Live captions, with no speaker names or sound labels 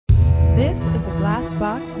This is a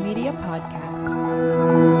Glassbox Media podcast.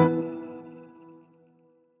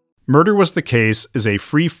 Murder Was the Case is a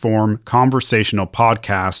free-form conversational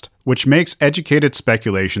podcast which makes educated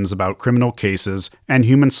speculations about criminal cases and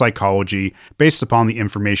human psychology based upon the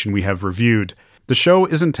information we have reviewed. The show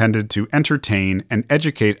is intended to entertain and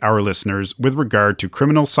educate our listeners with regard to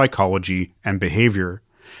criminal psychology and behavior.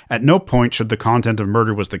 At no point should the content of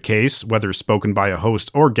Murder Was the Case, whether spoken by a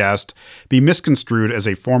host or guest, be misconstrued as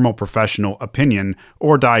a formal professional opinion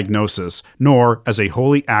or diagnosis, nor as a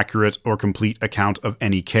wholly accurate or complete account of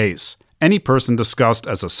any case. Any person discussed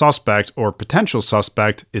as a suspect or potential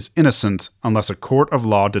suspect is innocent unless a court of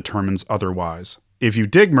law determines otherwise. If you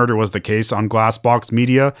dig Murder Was the Case on Glassbox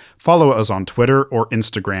Media, follow us on Twitter or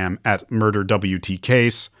Instagram at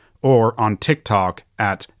MurderWTCase or on TikTok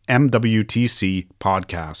at MWTC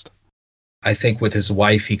Podcast. I think with his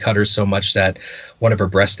wife, he cut her so much that one of her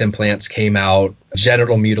breast implants came out.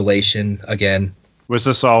 Genital mutilation again. Was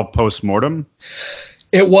this all post-mortem?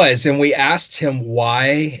 It was, and we asked him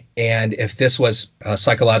why and if this was a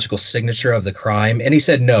psychological signature of the crime, and he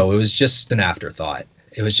said no, it was just an afterthought.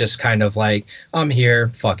 It was just kind of like, I'm here,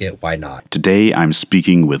 fuck it, why not? Today I'm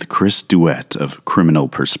speaking with Chris Duett of Criminal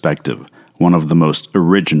Perspective, one of the most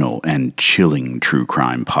original and chilling true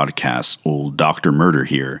crime podcasts old Dr. Murder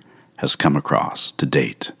here has come across to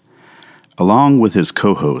date. Along with his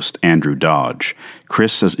co-host Andrew Dodge,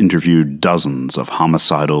 Chris has interviewed dozens of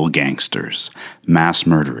homicidal gangsters, mass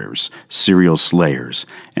murderers, serial slayers,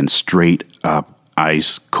 and straight-up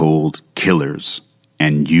ice-cold killers.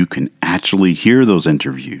 And you can actually hear those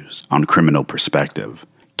interviews on Criminal Perspective.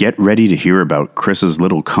 Get ready to hear about Chris's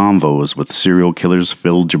little convos with serial killers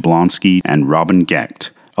Phil Jablonski and Robin Gecht,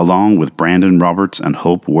 along with Brandon Roberts and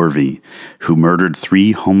Hope Worthy, who murdered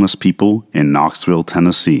 3 homeless people in Knoxville,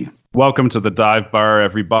 Tennessee. Welcome to the Dive Bar,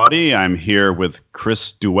 everybody. I'm here with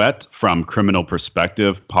Chris Duett from Criminal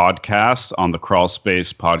Perspective podcast on the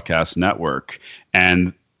Crawlspace Podcast Network.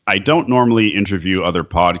 And I don't normally interview other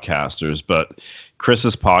podcasters, but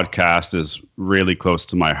Chris's podcast is really close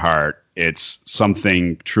to my heart. It's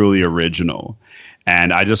something truly original.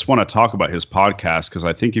 And I just want to talk about his podcast because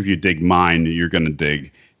I think if you dig mine, you're going to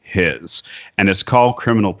dig his. And it's called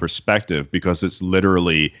Criminal Perspective because it's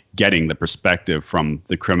literally getting the perspective from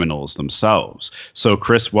the criminals themselves. So,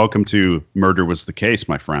 Chris, welcome to Murder Was the Case,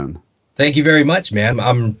 my friend. Thank you very much, man.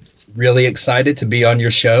 I'm really excited to be on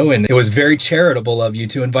your show, and it was very charitable of you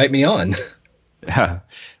to invite me on. Yeah.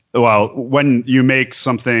 Well, when you make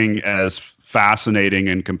something as fascinating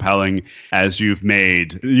and compelling as you've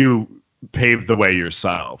made, you paved the way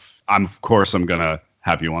yourself. Of course, I'm going to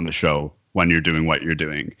have you on the show when you're doing what you're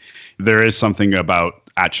doing. There is something about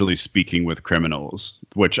actually speaking with criminals,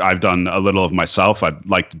 which I've done a little of myself. I'd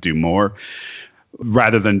like to do more.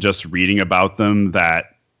 Rather than just reading about them,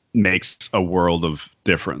 that makes a world of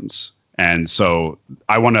difference. And so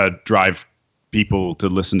I want to drive people to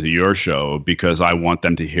listen to your show because I want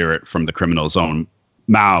them to hear it from the criminal's own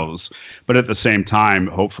mouths, but at the same time,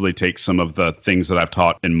 hopefully take some of the things that I've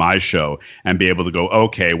taught in my show and be able to go,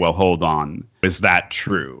 okay, well, hold on. Is that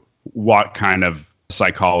true? What kind of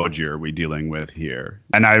psychology are we dealing with here?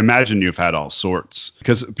 And I imagine you've had all sorts,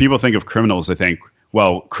 because people think of criminals, they think,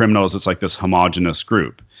 well, criminals, it's like this homogenous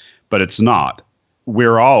group, but it's not.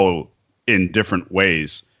 We're all in different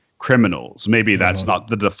ways criminals. Maybe that's not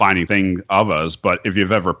the defining thing of us, but if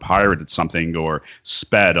you've ever pirated something or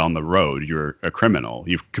sped on the road, you're a criminal.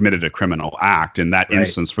 You've committed a criminal act. In that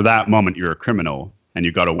instance, for that moment, you're a criminal and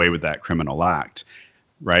you got away with that criminal act,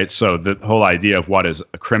 right? So the whole idea of what is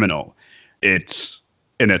a criminal, it's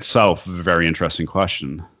in itself a very interesting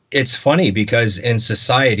question. It's funny because in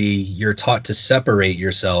society, you're taught to separate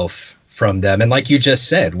yourself from them. And like you just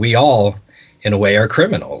said, we all, in a way, are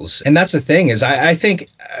criminals. And that's the thing is I think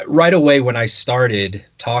right away when I started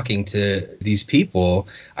talking to these people,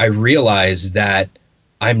 I realized that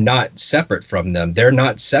I'm not separate from them. They're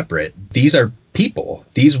not separate. These are people.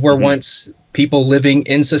 These were once people living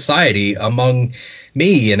in society among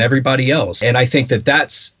me and everybody else. And I think that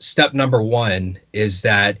that's step number one, is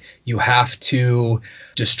that you have to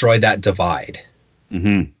destroy that divide.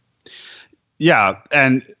 Mm-hmm. Yeah.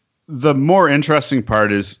 And the more interesting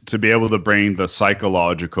part is to be able to bring the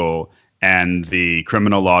psychological and the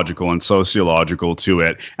criminological and sociological to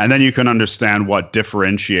it. And then you can understand what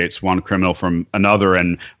differentiates one criminal from another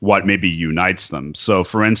and what maybe unites them. So,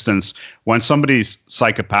 for instance, when somebody's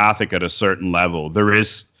psychopathic at a certain level, there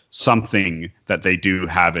is something that they do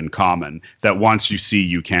have in common that once you see,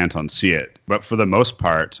 you can't unsee it. But for the most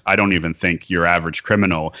part, I don't even think your average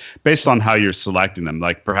criminal, based on how you're selecting them,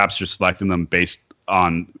 like perhaps you're selecting them based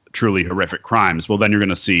on truly horrific crimes, well, then you're going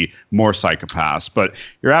to see more psychopaths. But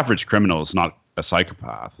your average criminal is not a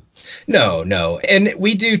psychopath. No. And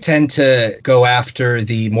we do tend to go after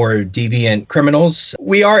the more deviant criminals.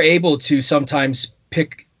 We are able to sometimes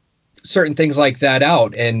pick certain things like that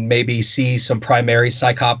out and maybe see some primary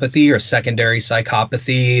psychopathy or secondary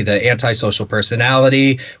psychopathy, the antisocial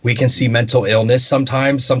personality. We can see mental illness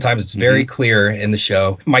sometimes. Sometimes it's very clear in the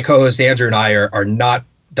show. My co-host Andrew and I are not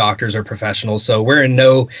doctors or professionals, so we're in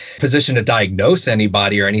no position to diagnose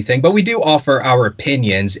anybody or anything, but we do offer our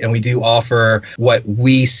opinions and we do offer what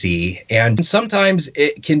we see. And sometimes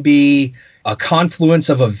it can be a confluence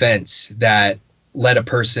of events that led a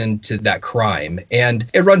person to that crime, and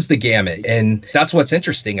it runs the gamut. And that's what's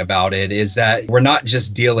interesting about it, is that we're not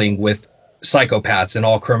just dealing with psychopaths and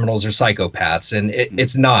all criminals are psychopaths, and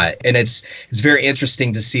it's not. And it's very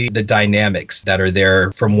interesting to see the dynamics that are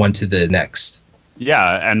there from one to the next.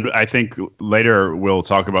 Yeah, and I think later we'll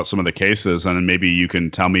talk about some of the cases, and maybe you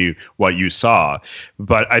can tell me what you saw.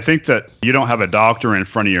 But I think that you don't have a doctor in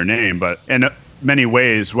front of your name, but in many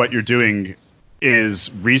ways what you're doing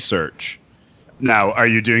is research. Now, are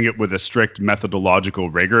you doing it with a strict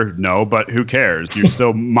methodological rigor? No, but who cares? You're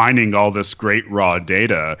still mining all this great raw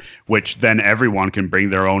data, which then everyone can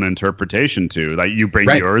bring their own interpretation to. Like, you bring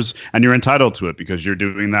yours, and you're entitled to it because you're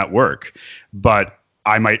doing that work. But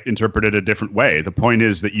I might interpret it a different way. The point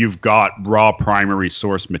is that you've got raw primary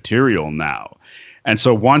source material now. And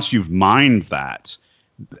so once you've mined that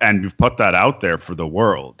and you've put that out there for the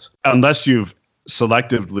world, unless you've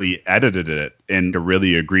selectively edited it in a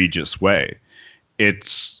really egregious way,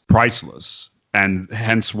 it's priceless. And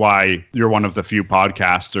hence why you're one of the few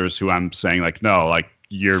podcasters who I'm saying, like, no, like,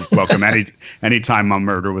 you're welcome anytime on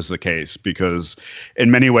Murder Was the Case, because in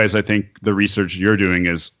many ways, I think the research you're doing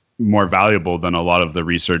is more valuable than a lot of the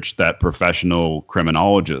research that professional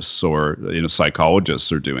criminologists or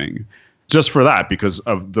psychologists are doing. Just for that, because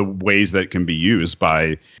of the ways that it can be used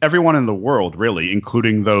by everyone in the world, really,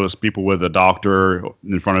 including those people with a doctor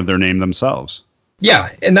in front of their name themselves. Yeah,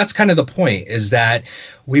 and that's kind of the point, is that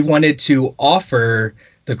we wanted to offer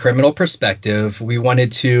the criminal perspective. We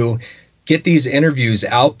wanted to get these interviews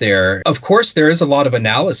out there. Of course, there is a lot of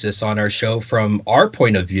analysis on our show from our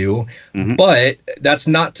point of view, but that's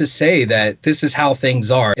not to say that this is how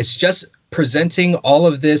things are. It's just presenting all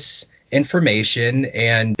of this information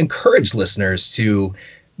and encourage listeners to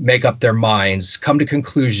make up their minds, come to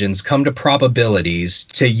conclusions, come to probabilities,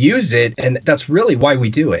 to use it. And that's really why we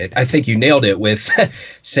do it. I think you nailed it with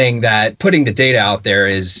saying that putting the data out there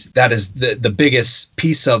is the biggest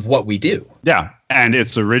piece of what we do. Yeah. And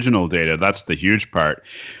it's original data. That's the huge part.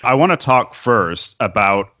 I want to talk first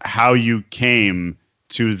about how you came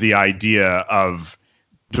to the idea of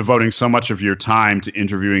devoting so much of your time to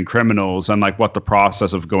interviewing criminals and like what the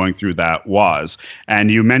process of going through that was. And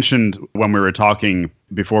you mentioned when we were talking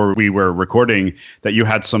before we were recording that you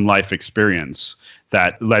had some life experience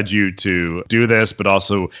that led you to do this, but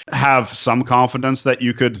also have some confidence that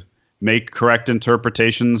you could make correct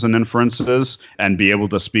interpretations and inferences and be able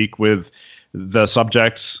to speak with the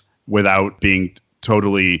subjects without being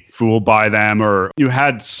totally fooled by them, or you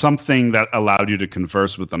had something that allowed you to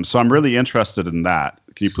converse with them. So I'm really interested in that.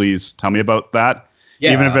 Can you please tell me about that?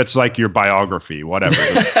 Yeah. Even if it's like your biography, whatever.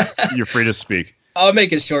 You're free to speak. I'll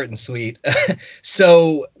make it short and sweet.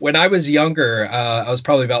 So when I was younger, I was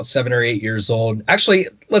probably about 7 or 8 years old. Actually,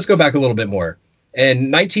 let's go back a little bit more.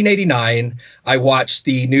 In 1989, I watched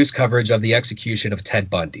the news coverage of the execution of Ted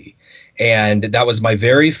Bundy. And that was my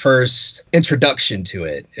very first introduction to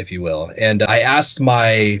it, if you will. And I asked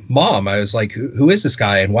my mom, I was like, who is this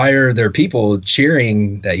guy? And why are there people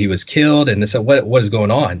cheering that he was killed? And they said, what is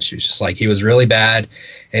going on? She was just like, he was really bad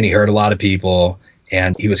and he hurt a lot of people.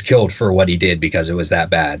 And he was killed for what he did because it was that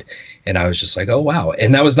bad. And I was just like, oh, wow.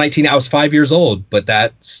 And that was I was 5 years old, but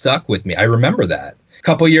that stuck with me. I remember that. A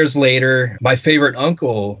couple years later, my favorite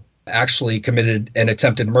uncle actually committed an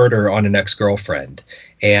attempted murder on an ex-girlfriend.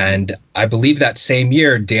 And I believe that same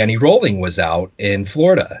year, Danny Rolling was out in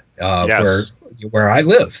Florida, yes. where I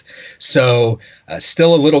live. So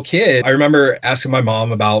still a little kid, I remember asking my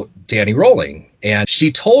mom about Danny Rolling. And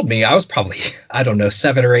she told me, I was probably,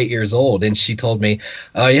 7 or 8 years old. And she told me,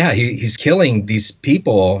 oh, yeah, he's killing these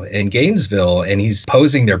people in Gainesville and he's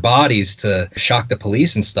posing their bodies to shock the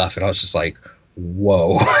police and stuff. And I was just like,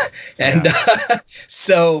 whoa. And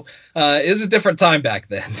so it was a different time back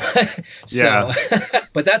then.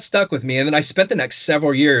 But that stuck with me. And then I spent the next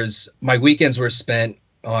several years, my weekends were spent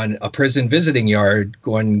on a prison visiting yard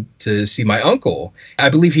going to see my uncle. I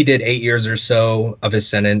believe he did 8 years or so of his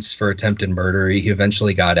sentence for attempted murder. He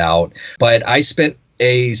eventually got out. But I spent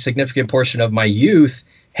a significant portion of my youth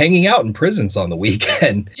hanging out in prisons on the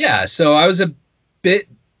weekend. Yeah, so I was a bit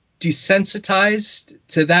desensitized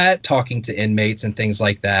to that, talking to inmates and things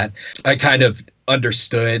like that. I kind of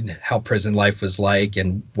understood how prison life was like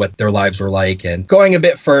and what their lives were like. And going a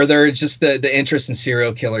bit further, just the interest in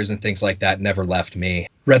serial killers and things like that never left me.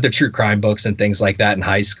 Read the true crime books and things like that in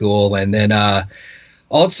high school. And then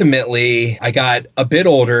ultimately, I got a bit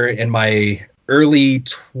older in my early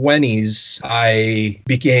 20s. I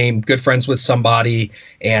became good friends with somebody,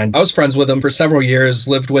 and I was friends with him for several years,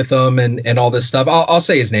 lived with him and all this stuff. I'll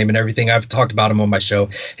say his name and everything. I've talked about him on my show.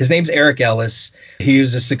 His name's Eric Ellis. He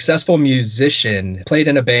was a successful musician, played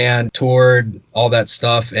in a band, toured, all that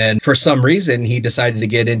stuff. And for some reason, he decided to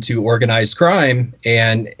get into organized crime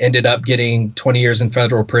and ended up getting 20 years in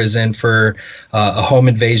federal prison for a home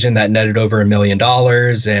invasion that netted over $1 million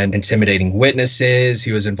and intimidating witnesses.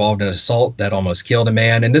 He was involved in an assault that almost killed a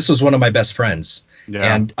man. And this was one of my best friends.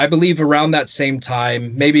 Yeah. And I believe around that same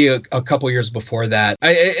time, maybe a couple years before that,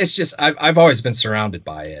 I've always been surrounded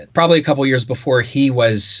by it. Probably a couple years before he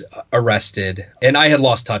was arrested, and I had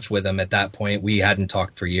lost touch with him at that point. We hadn't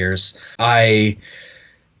talked for years. I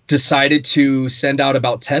decided to send out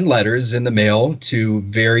about 10 letters in the mail to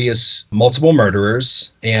multiple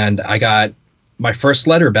murderers, and I got my first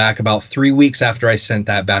letter back about 3 weeks after I sent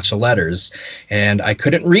that batch of letters. And I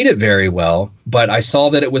couldn't read it very well, but I saw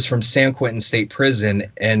that it was from San Quentin State Prison.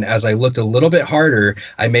 And as I looked a little bit harder,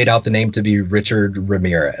 I made out the name to be Richard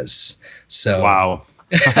Ramirez. So,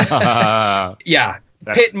 wow. Yeah.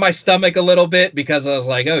 Hit my stomach a little bit because I was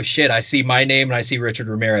like, oh shit, I see my name and I see Richard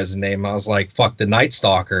Ramirez's name. I was like, fuck, the Night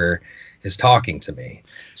Stalker is talking to me.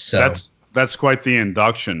 So that's quite the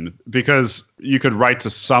induction, because you could write to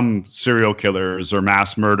some serial killers or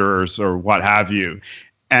mass murderers or what have you,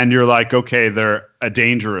 and you're like, okay, they're a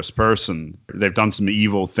dangerous person. They've done some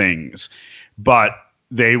evil things, but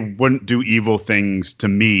they wouldn't do evil things to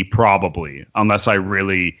me probably unless I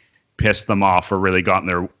really pissed them off or really got in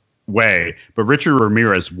their way. But Richard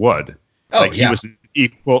Ramirez would. He was an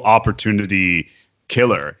equal opportunity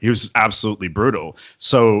killer. He was absolutely brutal.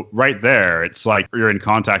 So right there, it's like you're in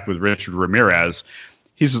contact with Richard Ramirez.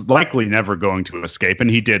 He's likely never going to escape. And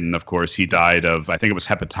he didn't, of course. He died of, I think it was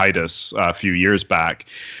hepatitis a few years back.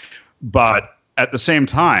 But at the same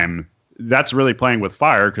time, that's really playing with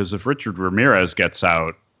fire, because if Richard Ramirez gets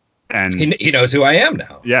out, and he knows who I am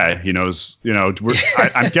now. Yeah, he knows,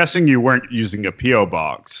 I'm guessing you weren't using a P.O.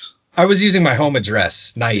 box. I was using my home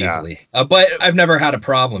address naively, but I've never had a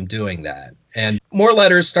problem doing that. And more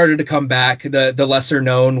letters started to come back, the lesser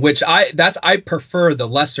known, which I prefer the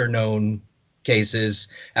lesser known cases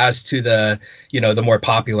as to the more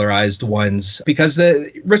popularized ones, because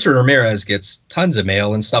the Richard Ramirez gets tons of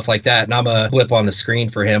mail and stuff like that, and I'm a blip on the screen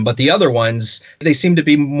for him. But the other ones, they seem to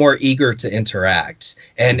be more eager to interact.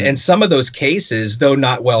 And some of those cases, though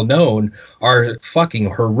not well known, are fucking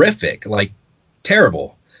horrific, like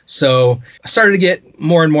terrible. So I started to get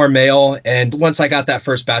more and more mail. And once I got that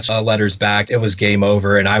first batch of letters back, it was game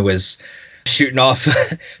over. And I was shooting off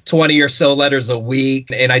 20 or so letters a week.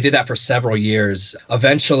 And I did that for several years.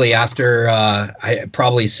 Eventually, after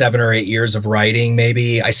probably 7 or 8 years of writing,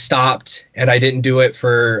 maybe, I stopped, and I didn't do it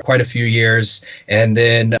for quite a few years. And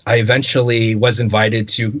then I eventually was invited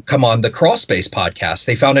to come on the Crawlspace podcast.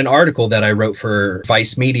 They found an article that I wrote for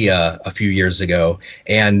Vice Media a few years ago,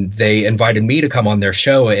 and they invited me to come on their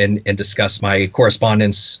show and discuss my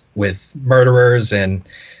correspondence with murderers and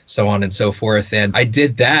so on and so forth. And I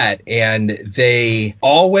did that, and they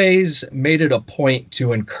always made it a point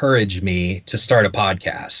to encourage me to start a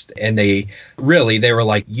podcast. And they were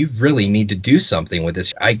like, you really need to do something with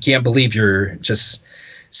this. I can't believe you're just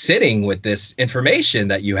sitting with this information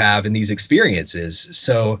that you have and these experiences.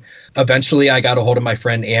 So eventually I got a hold of my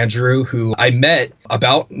friend Andrew, who I met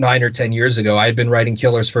about 9 or 10 years ago. I had been writing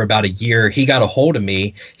killers for about a year. He got a hold of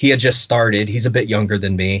me. He had just started. He's a bit younger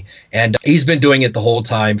than me, and he's been doing it the whole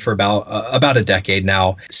time for about a decade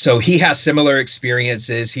now. So he has similar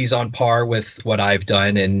experiences. He's on par with what I've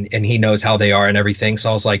done, and he knows how they are and everything. So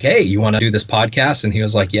I was like, hey, you want to do this podcast? And he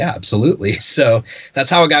was like, yeah, absolutely. So that's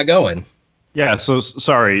how it got going. Yeah. So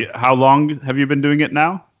sorry, how long have you been doing it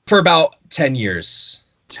now? For about 10 years.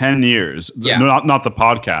 10 years. Yeah. Not the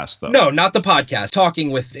podcast, though. No, not the podcast.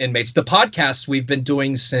 Talking with inmates. The podcast we've been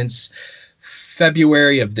doing since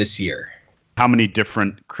February of this year. How many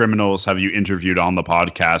different criminals have you interviewed on the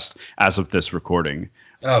podcast as of this recording?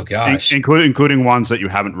 Oh, gosh. Including ones that you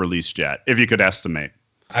haven't released yet, if you could estimate.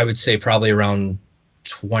 I would say probably around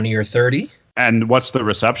 20 or 30. And what's the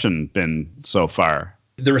reception been so far?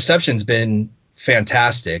 The reception's been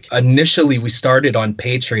fantastic. Initially, we started on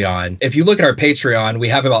Patreon. If you look at our Patreon, we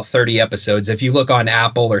have about 30 episodes. If you look on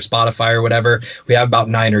Apple or Spotify or whatever, we have about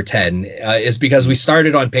 9 or 10. It's because we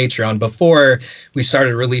started on Patreon before we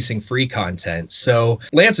started releasing free content. So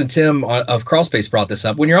Lance and Tim of Crawlspace brought this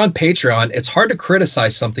up. When you're on Patreon, it's hard to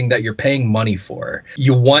criticize something that you're paying money for.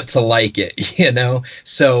 You want to like it, you know?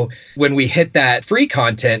 So when we hit that free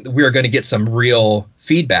content, we're going to get some real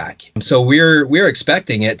feedback. So we're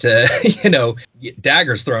expecting it to, you know, get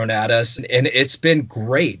daggers thrown at us, and it's been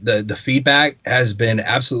great. The feedback has been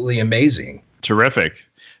absolutely amazing. Terrific.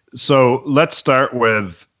 So let's start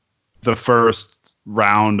with the first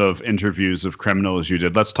round of interviews of criminals you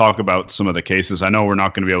did. Let's talk about some of the cases. I know we're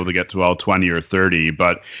not going to be able to get to all 20 or 30,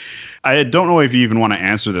 but I don't know if you even want to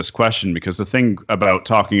answer this question, because the thing about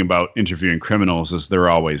talking about interviewing criminals is they're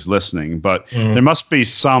always listening, but there must be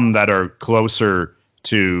some that are closer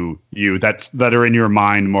to you that are in your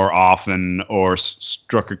mind more often or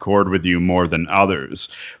struck a chord with you more than others.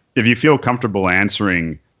 If you feel comfortable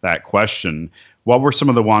answering that question, what were some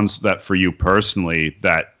of the ones that for you personally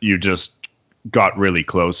that you just got really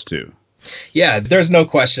close to? Yeah, there's no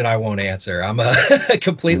question I won't answer. I'm a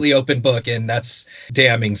completely open book, and that's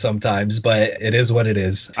damning sometimes, but it is what it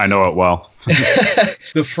is. I know it well.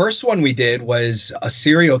 The first one we did was a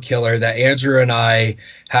serial killer that Andrew and I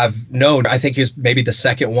have known. I think he was maybe the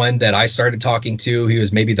second one that I started talking to. He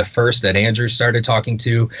was maybe the first that Andrew started talking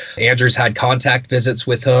to. Andrew's had contact visits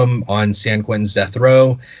with him on San Quentin's death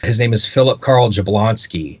row. His name is Philip Carl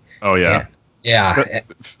Jablonski. Oh, yeah. Yeah.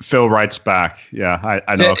 Phil writes back. Yeah,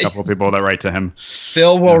 I know a couple of people that write to him.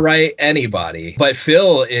 Phil will write anybody, but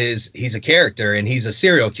Phil he's a character, and he's a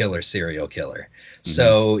serial killer.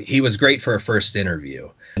 So he was great for a first interview.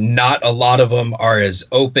 Not a lot of them are as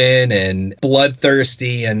open and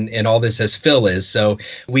bloodthirsty and all this as Phil is. So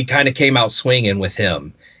we kind of came out swinging with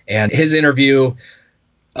him. And his interview,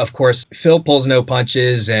 of course, Phil pulls no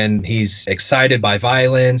punches, and he's excited by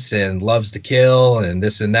violence and loves to kill and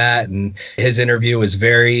this and that. And his interview was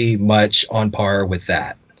very much on par with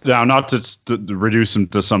that. Now, not to reduce him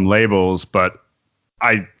to some labels, but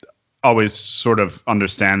I always sort of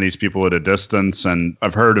understand these people at a distance. And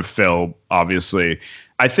I've heard of Phil, obviously.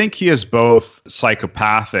 I think he is both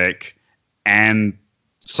psychopathic and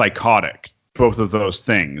psychotic. Both of those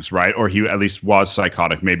things, right? Or he at least was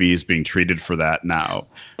psychotic. Maybe he's being treated for that now.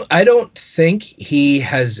 I don't think he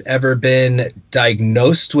has ever been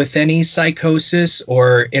diagnosed with any psychosis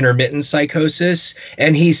or intermittent psychosis.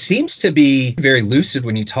 And he seems to be very lucid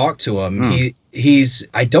when you talk to him.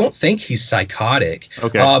 I don't think he's psychotic.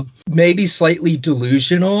 Okay. Maybe slightly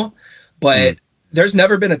delusional, but there's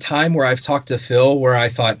never been a time where I've talked to Phil where I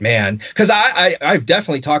thought, man, because I've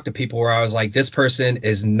definitely talked to people where I was like, this person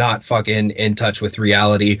is not fucking in touch with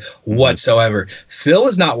reality whatsoever. Phil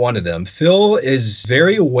is not one of them. Phil is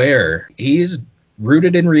very aware. He's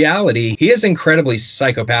rooted in reality. He is incredibly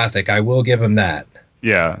psychopathic. I will give him that.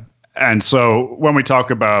 Yeah. And so when we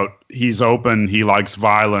talk about he's open, he likes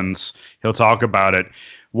violence, he'll talk about it.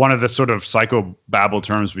 One of the sort of psychobabble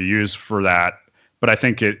terms we use for that, but I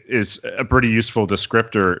think it is a pretty useful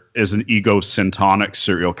descriptor, is an egosyntonic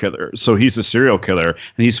serial killer. So he's a serial killer,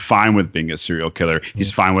 and he's fine with being a serial killer.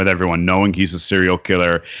 He's fine with everyone knowing he's a serial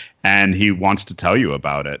killer, and he wants to tell you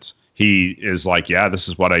about it. He is like, yeah, this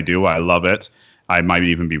is what I do. I love it. I might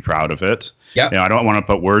even be proud of it. Yeah. You know, I don't want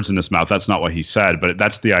to put words in his mouth. That's not what he said, but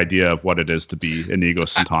that's the idea of what it is to be an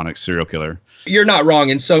egosyntonic serial killer. You're not wrong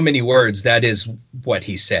in so many words. That is what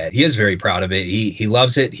he said. He is very proud of it. He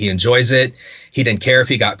loves it. He enjoys it. He didn't care if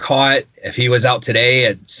he got caught. If he was out today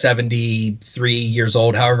at 73 years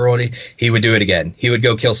old, however old he would do it again. He would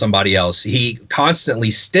go kill somebody else. He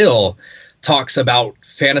constantly still talks about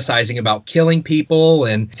fantasizing about killing people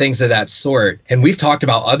and things of that sort. And we've talked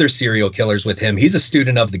about other serial killers with him. He's a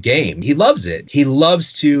student of the game. He loves it. He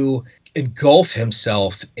loves to engulf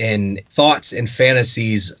himself in thoughts and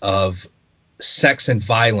fantasies of sex and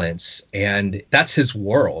violence, and that's his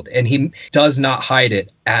world, and he does not hide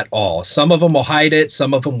it at all. Some of them will hide it,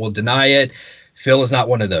 some of them will deny it. Phil is not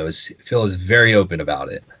one of those. Phil is very open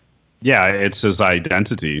about it. Yeah, it's his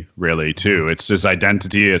identity, really, too. It's his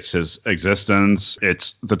identity, it's his existence,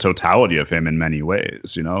 it's the totality of him in many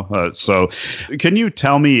ways, you know? So can you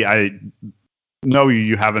tell me, I know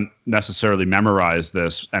you haven't necessarily memorized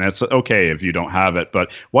this, and it's okay if you don't have it,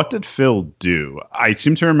 but what did Phil do? I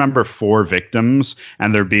seem to remember 4 victims,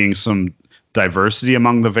 and there being some diversity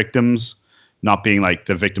among the victims, not being like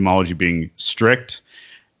the victimology being strict.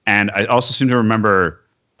 And I also seem to remember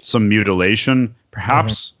some mutilation,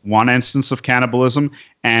 perhaps one instance of cannibalism,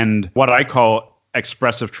 and what I call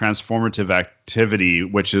expressive transformative activity,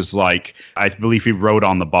 which is like, I believe he wrote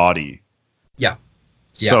on the body. Yeah.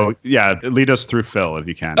 So, lead us through Phil if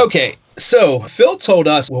you can. Okay. So Phil told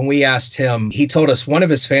us when we asked him, he told us one of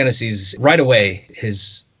his fantasies right away.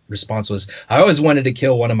 His response was, I always wanted to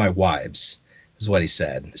kill one of my wives, is what he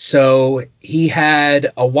said. So he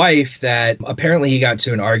had a wife that apparently he got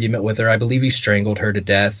into an argument with her. I believe he strangled her to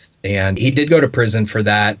death, and he did go to prison for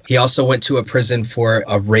that. He also went to a prison for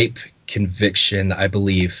a rape conviction, I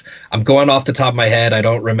believe. I'm going off the top of my head. I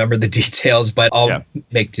don't remember the details, but I'll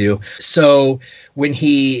make do. So when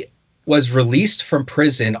he was released from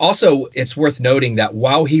prison, also it's worth noting that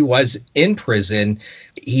while he was in prison,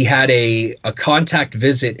 he had a contact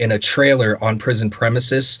visit in a trailer on prison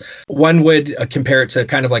premises. One would compare it to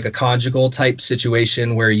kind of like a conjugal type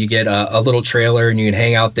situation where you get a little trailer and you can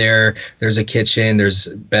hang out there. There's a kitchen, there's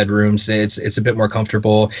bedrooms. It's a bit more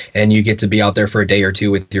comfortable, and you get to be out there for a day or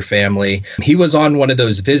two with your family. He was on one of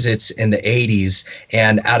those visits in the 80s,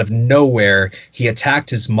 and out of nowhere, he attacked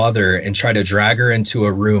his mother and tried to drag her into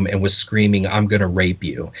a room and was screaming, "I'm going to rape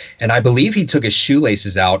you." And I believe he took his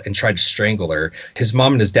shoelaces out and tried to strangle her. His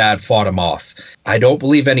mom and his dad fought him off. I don't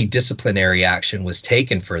believe any disciplinary action was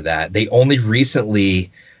taken for that. They only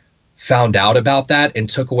recently found out about that and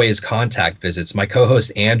took away his contact visits. My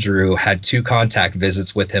co-host Andrew had 2 contact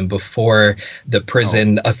visits with him before the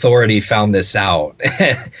prison authority found this out.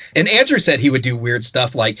 And Andrew said he would do weird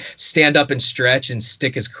stuff like stand up and stretch and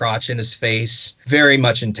stick his crotch in his face. Very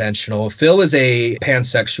much intentional. Phil is a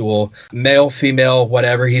pansexual, male, female,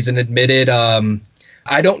 whatever. He's an admitted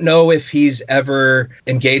I don't know if he's ever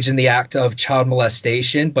engaged in the act of child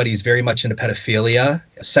molestation, but he's very much into pedophilia.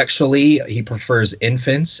 Sexually, he prefers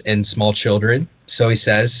infants and small children. So he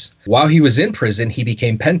says, while he was in prison, he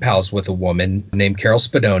became pen pals with a woman named Carol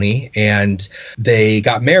Spadoni, and they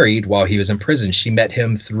got married while he was in prison. She met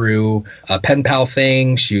him through a pen pal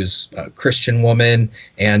thing. She was a Christian woman.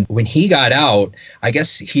 And when he got out, I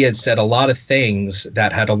guess he had said a lot of things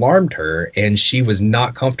that had alarmed her, and she was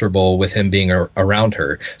not comfortable with him being around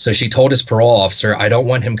her. So she told his parole officer, I don't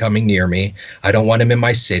want him coming near me. I don't want him in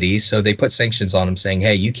my city. So they put sanctions on him saying,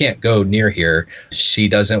 hey, you can't go near here. She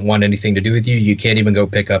doesn't want anything to do with you. You can't even go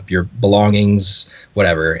pick up your belongings,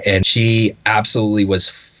 whatever. And she absolutely was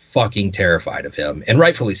fucking terrified of him, and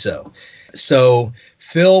rightfully so. So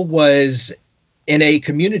Phil was in a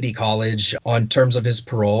community college on terms of his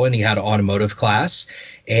parole, and he had an automotive class,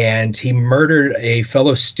 and he murdered a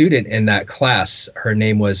fellow student in that class. Her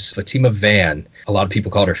name was Fatima Van. A lot of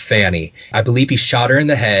people called her Fanny. I believe he shot her in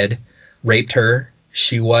the head, raped her.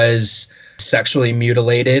 She was sexually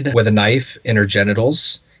mutilated with a knife in her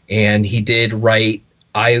genitals. And he did write,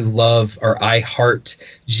 I love, or I heart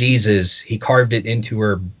Jesus. He carved it into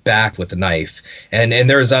her back with a knife. And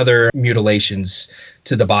there's other mutilations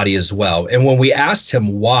to the body as well. And when we asked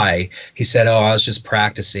him why, he said, I was just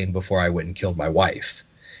practicing before I went and killed my wife.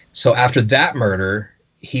 So after that murder,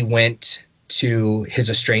 he went to his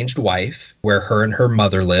estranged wife, where her and her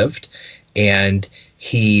mother lived, and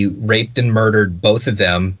he raped and murdered both of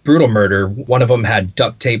them. Brutal murder. One of them had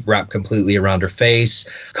duct tape wrapped completely around her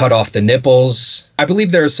face, cut off the nipples. I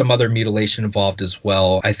believe there is some other mutilation involved as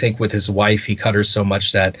well. I think with his wife, he cut her so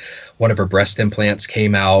much that one of her breast implants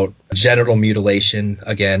came out. Genital mutilation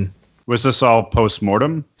again. Was this all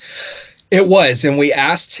post-mortem? It was, and we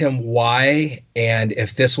asked him why and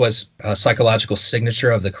if this was a psychological signature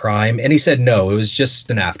of the crime, and he said no, it was just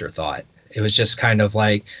an afterthought. It was just kind of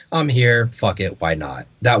like, I'm here, fuck it, why not?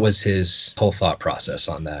 That was his whole thought process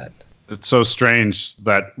on that. It's so strange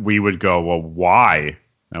that we would go, well, why?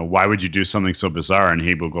 Why would you do something so bizarre? And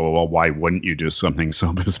he would go, well, why wouldn't you do something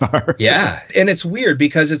so bizarre? Yeah, and it's weird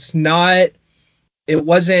because it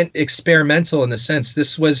wasn't experimental in the sense.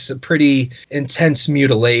 This was a pretty intense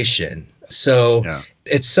mutilation. So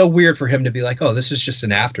It's so weird for him to be like, oh, this is just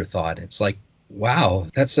an afterthought. It's like, wow,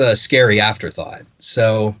 that's a scary afterthought.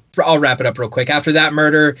 So I'll wrap it up real quick. After that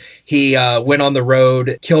murder, he went on the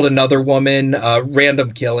road, killed another woman,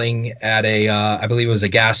 random killing at I believe it was a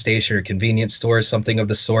gas station or convenience store, something of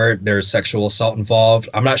the sort. There's sexual assault involved.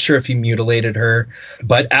 I'm not sure if he mutilated her,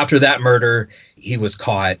 but after that murder, he was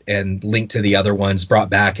caught and linked to the other ones, brought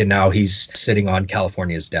back, and now he's sitting on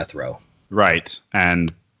California's death row. Right.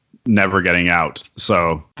 And never getting out.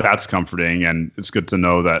 So that's comforting. And it's good to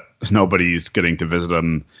know that nobody's getting to visit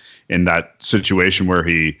him in that situation where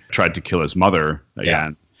he tried to kill his mother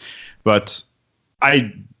again. Yeah. But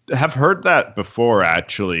I have heard that before,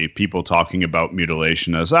 actually, people talking about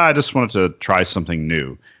mutilation as, I just wanted to try something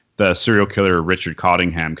new. The serial killer Richard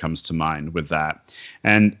Cottingham comes to mind with that.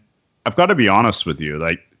 And I've got to be honest with you,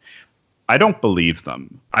 like, I don't believe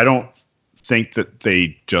them. I don't think that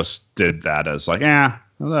they just did that as like,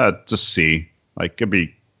 just see. Like, it'd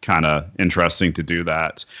be kind of interesting to do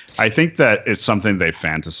that. I think that it's something they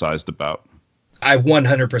fantasized about. I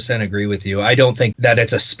 100% agree with you. I don't think that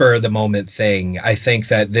it's a spur of the moment thing. I think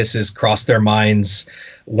that this has crossed their minds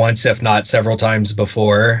once, if not several times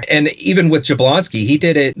before. And even with Jablonski, he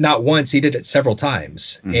did it not once, he did it several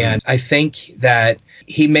times. Mm-hmm. And I think that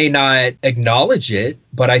he may not acknowledge it,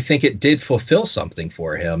 but I think it did fulfill something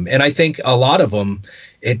for him. And I think a lot of them,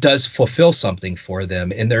 it does fulfill something for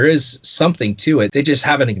them. And there is something to it. They just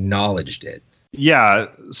haven't acknowledged it. Yeah,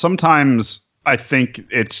 sometimes I think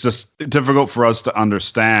it's just difficult for us to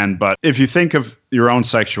understand. But if you think of your own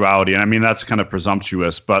sexuality, and I mean, that's kind of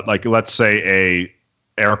presumptuous, but like, let's say a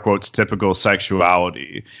air quotes typical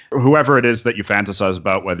sexuality, whoever it is that you fantasize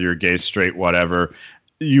about, whether you're gay, straight, whatever,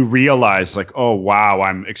 you realize like, oh, wow,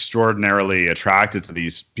 I'm extraordinarily attracted to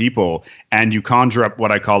these people. And you conjure up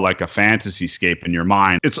what I call like a fantasy scape in your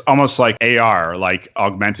mind. It's almost like AR, like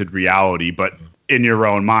augmented reality, but in your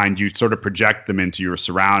own mind, you sort of project them into your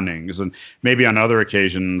surroundings. And maybe on other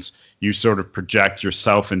occasions, you sort of project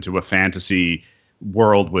yourself into a fantasy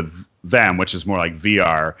world with them, which is more like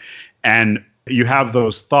VR. And you have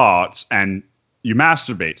those thoughts and you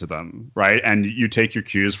masturbate to them, right? And you take your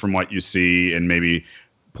cues from what you see in maybe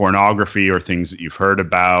pornography or things that you've heard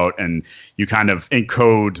about, and you kind of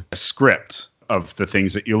encode a script of the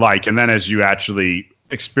things that you like. And then as you actually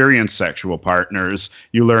experience sexual partners,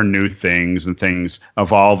 you learn new things and things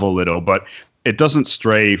evolve a little, but it doesn't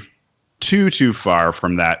stray too far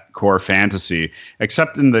from that core fantasy,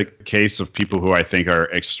 except in the case of people who I think are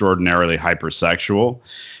extraordinarily hypersexual,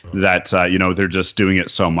 that, they're just doing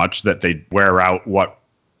it so much that they wear out what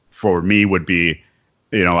for me would be,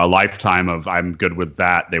 a lifetime of I'm good with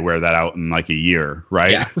that. They wear that out in like a year,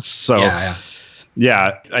 right? Yeah. So,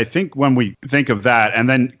 yeah, I think when we think of that and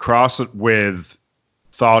then cross it with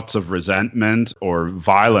thoughts of resentment or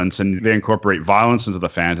violence, and they incorporate violence into the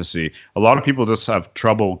fantasy, a lot of people just have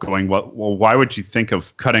trouble going, well, why would you think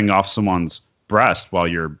of cutting off someone's breast while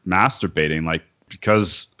you're masturbating? Like,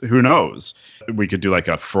 because who knows? We could do like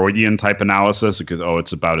a Freudian type analysis because,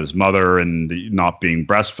 it's about his mother and not being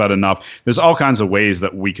breastfed enough. There's all kinds of ways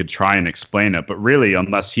that we could try and explain it. But really,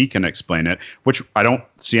 unless he can explain it, which I don't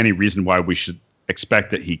see any reason why we should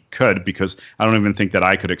expect that he could, because I don't even think that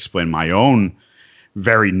I could explain my own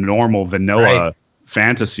very normal vanilla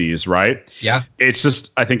fantasies, right? Yeah. It's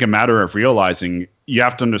just, I think, a matter of realizing you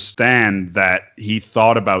have to understand that he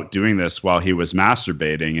thought about doing this while he was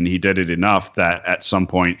masturbating, and he did it enough that at some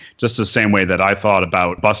point, just the same way that I thought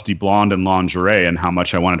about busty blonde and lingerie and how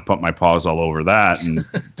much I wanted to put my paws all over that and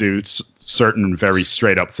do certain very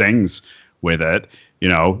straight up things with it,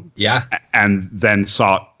 Yeah. And then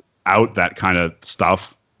sought out that kind of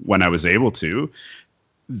stuff when I was able to.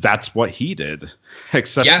 That's what he did,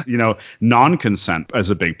 except, non-consent as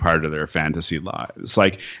a big part of their fantasy lives.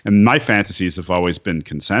 Like, and my fantasies have always been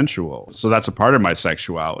consensual. So that's a part of my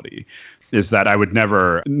sexuality, is that I would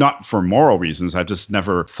never, not for moral reasons, I've just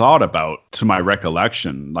never thought about, to my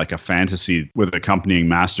recollection, like a fantasy with accompanying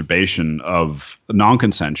masturbation of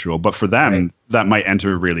non-consensual. But for them, that might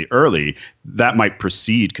enter really early. That might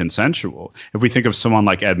precede consensual. If we think of someone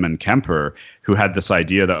like Edmund Kemper, who had this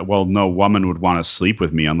idea that, well, no woman would want to sleep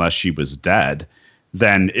with me unless she was dead,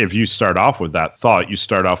 then if you start off with that thought, you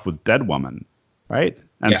start off with dead woman, right?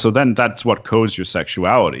 And so then that's what codes your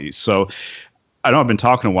sexuality. So I know I've been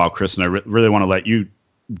talking a while, Chris, and I really want to let you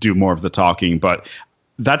do more of the talking, but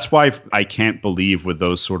that's why I can't believe with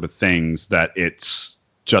those sort of things that it's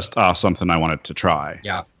just something I wanted to try.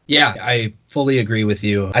 Yeah. Yeah, I fully agree with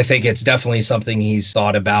you. I think it's definitely something he's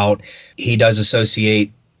thought about. He does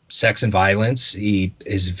associate sex and violence. He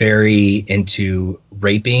is very into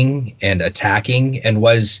raping and attacking, and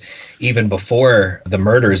was even before the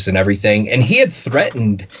murders and everything. And he had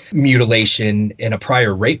threatened mutilation in a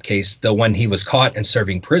prior rape case, the one he was caught and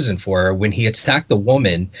serving prison for, when he attacked the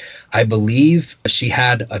woman. I believe she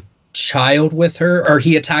had a child with her, or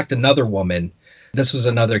he attacked another woman. This was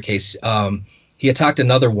another case. He attacked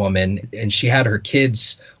another woman and she had her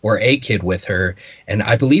kids, or a kid, with her. And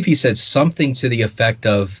I believe he said something to the effect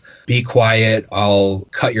of, be quiet, I'll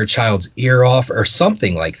cut your child's ear off, or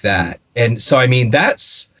something like that. And so, I mean,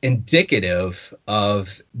 that's indicative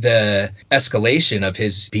of the escalation of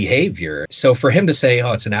his behavior. So for him to say,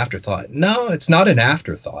 it's an afterthought. No, it's not an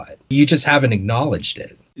afterthought. You just haven't acknowledged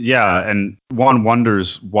it. Yeah. And one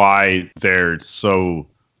wonders why they're so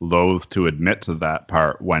loath to admit to that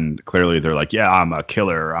part, when clearly they're like, yeah, I'm a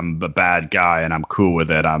killer, I'm a bad guy, and I'm cool with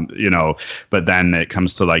it. But then it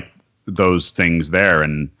comes to like those things there,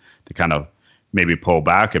 and they kind of maybe pull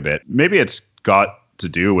back a bit. Maybe it's got to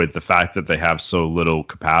do with the fact that they have so little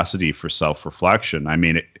capacity for self-reflection. I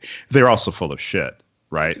mean, they're also full of shit.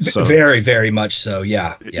 right? So very, very much so.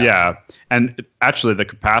 Yeah. Yeah. And actually, the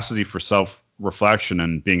capacity for self-reflection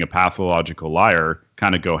and being a pathological liar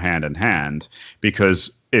kind of go hand in hand,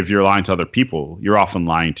 because if you're lying to other people, you're often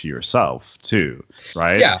lying to yourself too,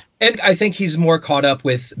 right? Yeah. And I think he's more caught up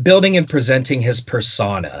with building and presenting his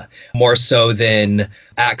persona more so than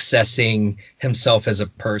accessing himself as a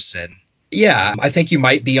person. Yeah, I think you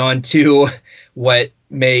might be on to what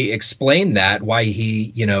may explain that, why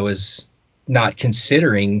he, is not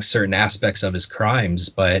considering certain aspects of his crimes.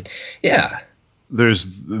 But yeah.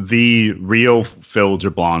 There's the real Phil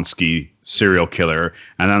Jablonski serial killer,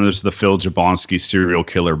 and then there's the Phil Jablonski serial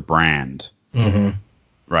killer brand. Mm-hmm.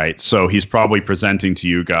 Right. So he's probably presenting to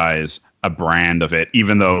you guys a brand of it,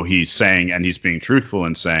 even though he's saying, and he's being truthful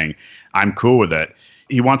and saying, I'm cool with it.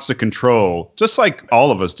 He wants to control, just like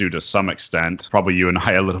all of us do to some extent, probably you and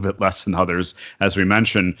I a little bit less than others, as we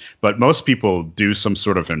mentioned, but most people do some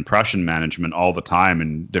sort of impression management all the time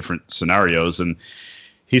in different scenarios. And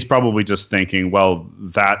he's probably just thinking, well,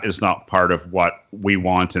 that is not part of what we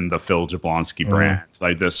want in the Phil Jablonski brand,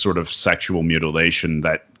 like this sort of sexual mutilation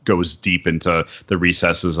that goes deep into the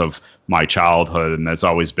recesses of my childhood and that's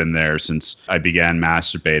always been there since I began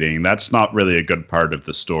masturbating. That's not really a good part of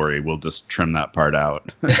the story. We'll just trim that part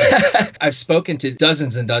out. I've spoken to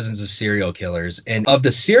dozens and dozens of serial killers, and of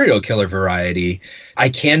the serial killer variety, I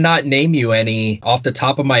cannot name you any off the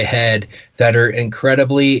top of my head that are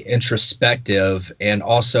incredibly introspective and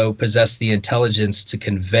also possess the intelligence to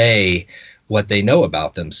convey what they know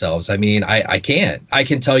about themselves. I mean, I can't. I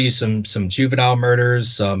can tell you some juvenile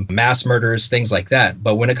murders, some mass murders, things like that.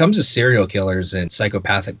 But when it comes to serial killers and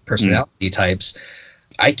psychopathic personality types,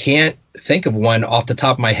 I can't think of one off the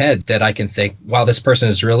top of my head that I can think, wow, this person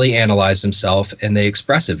has really analyzed himself and they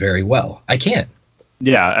express it very well. I can't.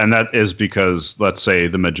 Yeah, and that is because, let's say,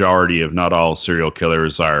 the majority of not all serial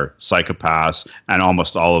killers are psychopaths, and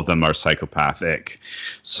almost all of them are psychopathic.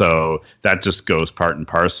 So that just goes part and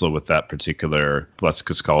parcel with that particular, let's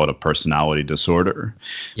just call it a personality disorder.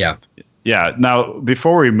 Yeah. Yeah. Now,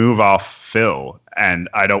 before we move off Phil, and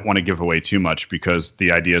I don't want to give away too much because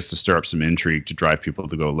the idea is to stir up some intrigue to drive people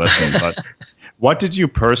to go listen, but what did you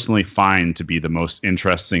personally find to be the most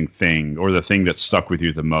interesting thing, or the thing that stuck with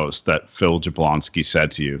you the most that Phil Jablonski said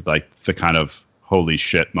to you, like the kind of holy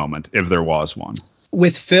shit moment, if there was one?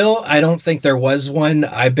 With Phil, I don't think there was one.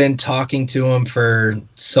 I've been talking to him for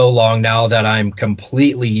so long now that I'm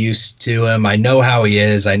completely used to him. I know how he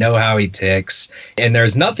is. I know how he ticks. And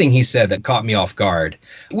there's nothing he said that caught me off guard.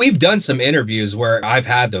 We've done some interviews where I've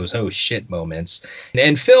had those oh shit moments.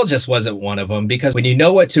 And Phil just wasn't one of them, because when you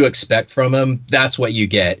know what to expect from him, that's what you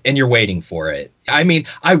get. And you're waiting for it. I mean,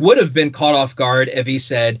 I would have been caught off guard if he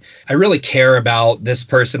said, I really care about this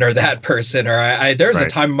person or that person, or there's a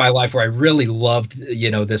time in my life where I really loved,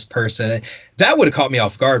 this person. That would have caught me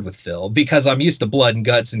off guard with Phil, because I'm used to blood and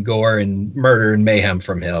guts and gore and murder and mayhem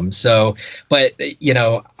from him. So, but,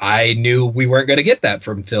 I knew we weren't going to get that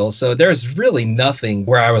from Phil. So there's really nothing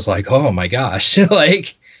where I was like, oh my gosh,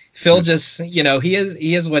 like, Phil just, he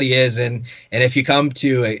is what he is. And if you come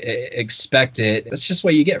to expect it, that's just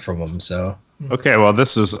what you get from him. So. Okay, well,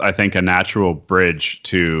 this is, I think, a natural bridge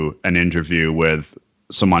to an interview with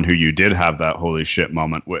someone who you did have that holy shit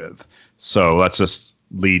moment with. So let's just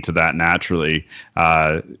lead to that naturally.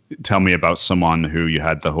 Tell me about someone who you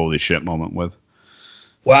had the holy shit moment with.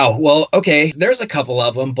 Wow. Well, okay. There's a couple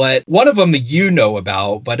of them, but one of them you know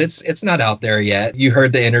about, but it's not out there yet. You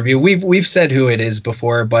heard the interview. We've said who it is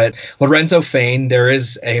before, but Lorenzo Fain, there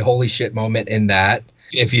is a holy shit moment in that,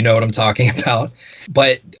 if you know what I'm talking about.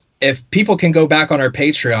 But if people can go back on our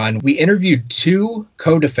Patreon, we interviewed 2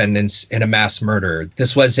 co-defendants in a mass murder.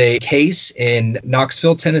 This was a case in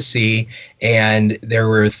Knoxville, Tennessee, and there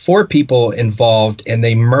were 4 people involved, and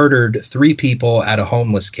they murdered 3 people at a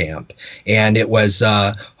homeless camp. And it was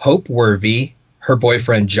Hope Worthy, her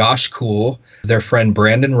boyfriend Josh Cool, their friend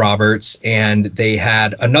Brandon Roberts, and they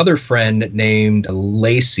had another friend named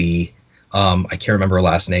Lacey. I can't remember her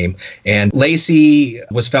last name. And Lacey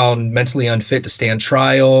was found mentally unfit to stand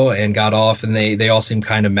trial and got off, and they all seemed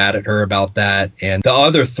kind of mad at her about that. And the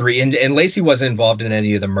other 3, and Lacey wasn't involved in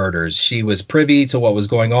any of the murders. She was privy to what was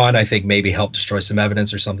going on, I think maybe helped destroy some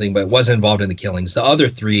evidence or something, but wasn't involved in the killings. The other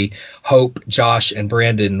 3, Hope, Josh, and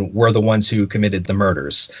Brandon, were the ones who committed the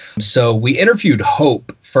murders. So we interviewed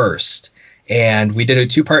Hope first. And we did a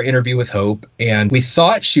 2-part interview with Hope, and we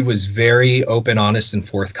thought she was very open, honest, and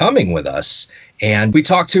forthcoming with us. And we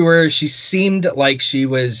talked to her. She seemed like she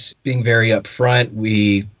was being very upfront.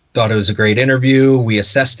 We thought it was a great interview. We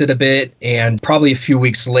assessed it a bit. And probably a few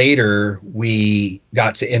weeks later, we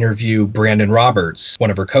got to interview Brandon Roberts, one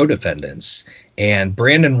of her co-defendants. And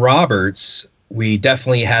Brandon Roberts we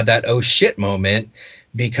definitely had that oh shit moment,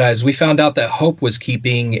 because we found out that Hope was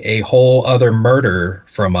keeping a whole other murder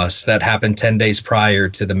from us that happened 10 days prior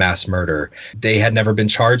to the mass murder. They had never been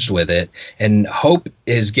charged with it. And Hope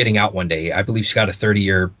is getting out one day. I believe she got a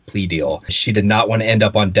 30-year plea deal. She did not want to end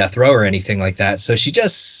up on death row or anything like that. So she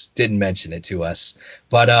just didn't mention it to us.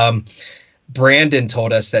 But Brandon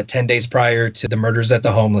told us that 10 days prior to the murders at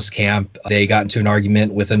the homeless camp, they got into an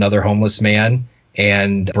argument with another homeless man.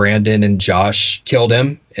 And Brandon and Josh killed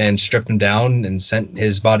him and stripped him down and sent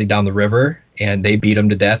his body down the river. And they beat him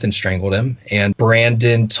to death and strangled him. And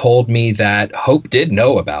Brandon told me that Hope did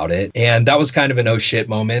know about it. And that was kind of an oh shit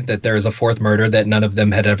moment, that there was a fourth murder that none of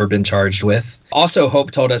them had ever been charged with. Also,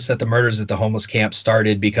 Hope told us that the murders at the homeless camp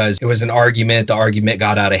started because it was an argument. The argument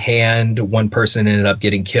got out of hand. One person ended up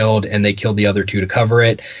getting killed and they killed the other two to cover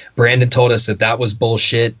it. Brandon told us that that was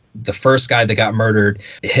bullshit. The first guy that got murdered,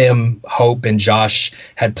 him, Hope, and Josh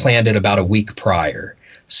had planned it about a week prior.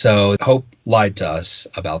 So Hope lied to us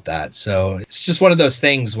about that. So it's just one of those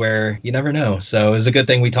things where you never know. So it was a good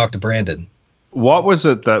thing we talked to Brandon. What was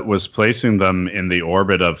it that was placing them in the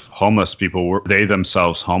orbit of homeless people? Were they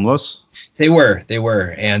themselves homeless? They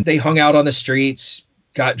were. And they hung out on the streets,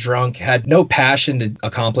 got drunk, had no passion to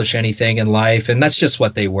accomplish anything in life. And that's just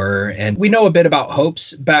what they were. And we know a bit about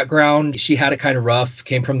Hope's background. She had it kind of rough,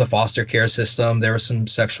 came from the foster care system. There was some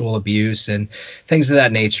sexual abuse and things of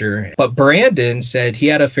that nature. But Brandon said he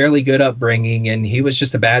had a fairly good upbringing and he was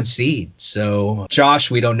just a bad seed. So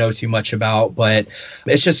Josh, we don't know too much about, but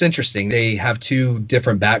it's just interesting. They have two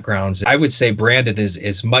different backgrounds. I would say Brandon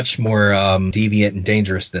is much more deviant and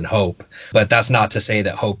dangerous than Hope, but that's not to say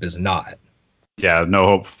that Hope is not. Yeah, no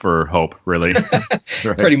hope for Hope, really.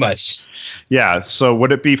 Right. Pretty much. Yeah, so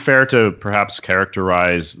would it be fair to perhaps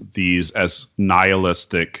characterize these as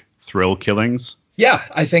nihilistic thrill killings? Yeah,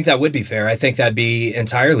 I think that would be fair. I think that'd be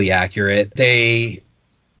entirely accurate. They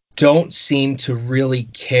don't seem to really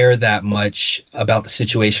care that much about the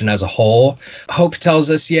situation as a whole. Hope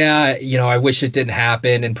tells us, I wish it didn't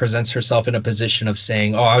happen, and presents herself in a position of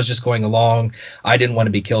saying, I was just going along. I didn't want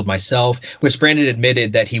to be killed myself, which Brandon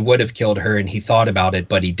admitted that he would have killed her and he thought about it,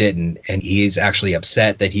 but he didn't. And he's actually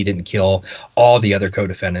upset that he didn't kill all the other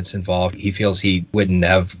co-defendants involved. He feels he wouldn't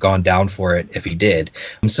have gone down for it if he did.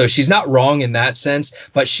 So she's not wrong in that sense,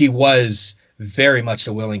 but she was very much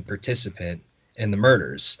a willing participant in the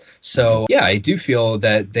murders. So yeah, I do feel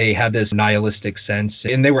that they had this nihilistic sense,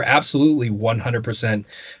 and they were absolutely 100%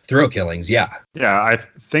 thrill killings. Yeah, I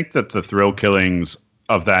think that the thrill killings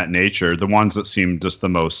of that nature, the ones that seem just the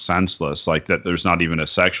most senseless, like that there's not even a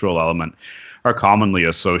sexual element, are commonly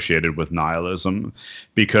associated with nihilism.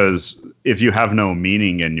 Because if you have no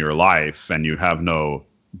meaning in your life and you have no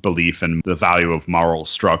belief in the value of moral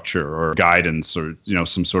structure or guidance or,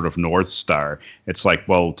 some sort of North Star, it's like,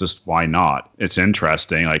 well, just why not? It's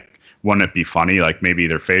interesting. Like, wouldn't it be funny? Like, maybe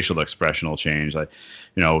their facial expression will change. Like,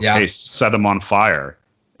 Hey, set them on fire.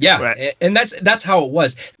 Yeah, and that's how it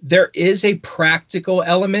was. There is a practical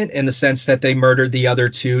element in the sense that they murdered the other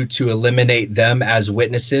two to eliminate them as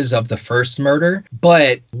witnesses of the first murder.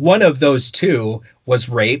 But one of those two was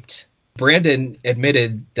raped. Brandon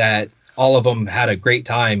admitted that all of them had a great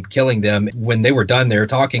time killing them. When they were done, they were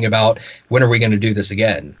talking about, when are we going to do this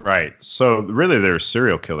again? Right. So really, they're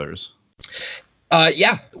serial killers.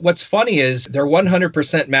 Yeah. What's funny is they're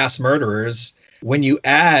 100% mass murderers. When you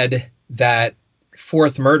add that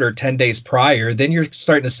fourth murder 10 days prior, then you're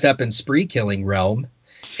starting to step in spree killing realm.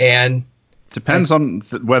 And depends on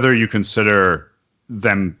whether you consider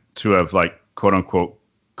them to have, like, quote unquote,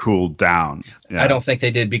 cooled down. Yeah. I don't think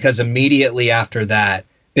they did, because immediately after that,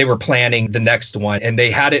 they were planning the next one and they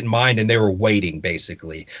had it in mind and they were waiting,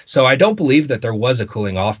 basically. So I don't believe that there was a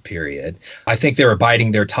cooling off period. I think they were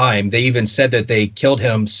biding their time. They even said that they killed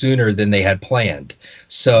him sooner than they had planned.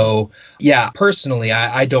 So yeah, personally,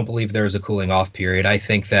 I don't believe there was a cooling off period. I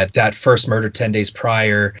think that first murder 10 days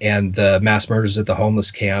prior and the mass murders at the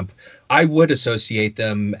homeless camp, I would associate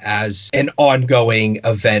them as an ongoing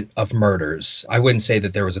event of murders. I wouldn't say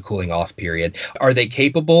that there was a cooling off period. Are they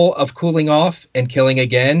capable of cooling off and killing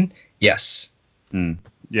again? Yes.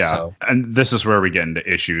 Yeah. So. And this is where we get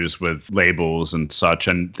into issues with labels and such.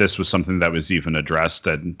 And this was something that was even addressed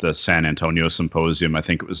at the San Antonio Symposium. I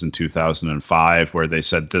think it was in 2005, where they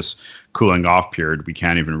said this cooling off period, we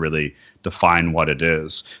can't even really define what it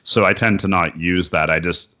is. So I tend to not use that.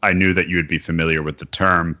 I knew that you would be familiar with the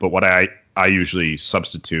term, but what I usually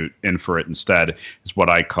substitute in for it instead is what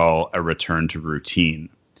I call a return to routine.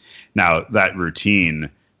 Now, that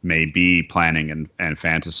routine may be planning and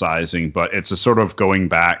fantasizing, but it's a sort of going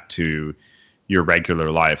back to your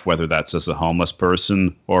regular life, whether that's as a homeless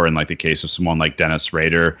person or in, like, the case of someone like Dennis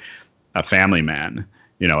Rader, a family man,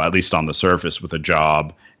 at least on the surface, with a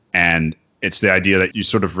job. And it's the idea that you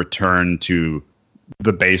sort of return to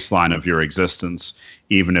the baseline of your existence,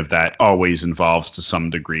 even if that always involves to some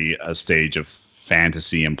degree a stage of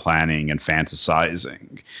fantasy and planning and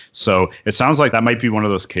fantasizing. So it sounds like that might be one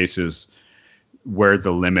of those cases where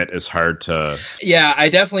the limit is hard to... Yeah, I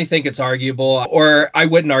definitely think it's arguable, or I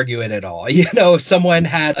wouldn't argue it at all. If someone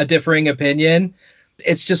had a differing opinion,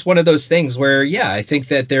 it's just one of those things where, yeah, I think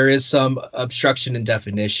that there is some obstruction in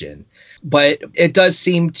definition, but it does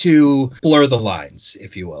seem to blur the lines,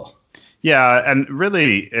 if you will. Yeah, and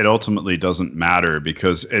really it ultimately doesn't matter,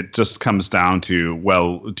 because it just comes down to,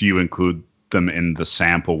 well, do you include them in the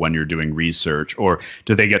sample when you're doing research, or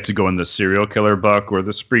do they get to go in the serial killer book or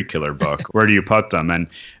the spree killer book? Where do you put them? And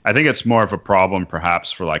I think it's more of a problem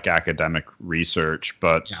perhaps for like academic research,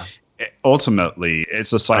 but ultimately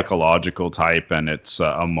it's a psychological type, and it's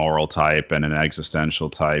a moral type, and an existential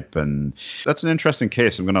type. And that's an interesting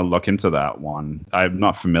case. I'm going to look into that one. I'm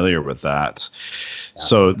not familiar with that.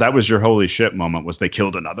 So that was your holy shit moment, was they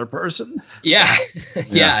killed another person? Yeah.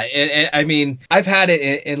 I mean, I've had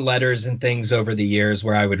it in letters and things over the years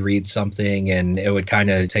where I would read something and it would kind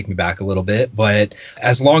of take me back a little bit. But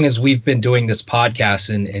as long as we've been doing this podcast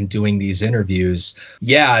and doing these interviews,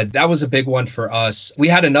 yeah, that was a big one for us. We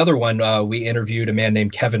had another one. We interviewed a man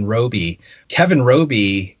named Kevin Roby. Kevin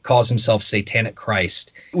Roby calls himself Satanic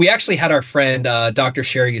Christ. We actually had our friend, Dr.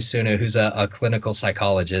 Sherry Yasuna, who's a clinical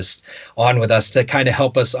psychologist, on with us to kind of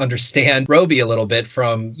help us understand Roby a little bit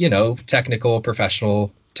from, technical,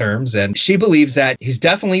 professional terms. And she believes that he's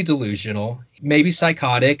definitely delusional, maybe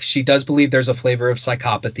psychotic. She does believe there's a flavor of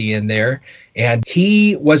psychopathy in there. And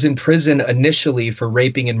he was in prison initially for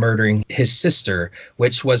raping and murdering his sister,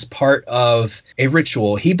 which was part of a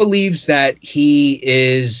ritual. He believes that he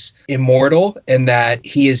is immortal and that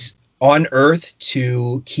he is on Earth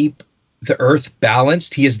to keep the Earth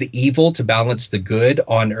balanced. He is the evil to balance the good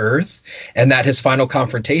on Earth, and that his final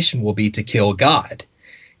confrontation will be to kill God.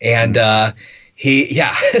 And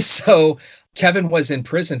so Kevin was in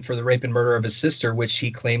prison for the rape and murder of his sister, which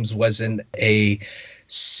he claims was a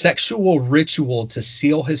sexual ritual to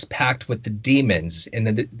seal his pact with the demons. And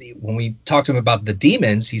then when we talked to him about the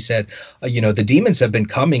demons, he said, the demons have been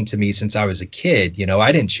coming to me since I was a kid.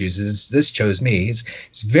 I didn't choose this chose me.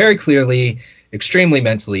 He's very clearly extremely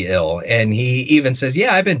mentally ill. And he even says,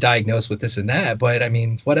 yeah, I've been diagnosed with this and that, but I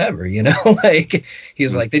mean, whatever, like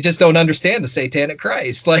he's like, they just don't understand the Satanic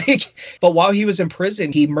Christ. But while he was in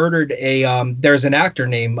prison, he murdered there's an actor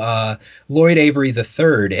named Lloyd Avery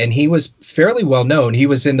III, and he was fairly well known. He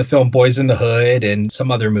was in the film Boys in the Hood and some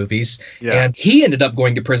other movies. Yeah. And he ended up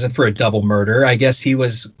going to prison for a double murder. I guess he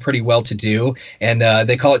was pretty well to do. And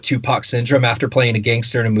they call it Tupac syndrome. After playing a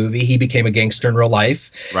gangster in a movie, he became a gangster in real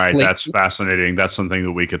life. Right. That's fascinating. That's something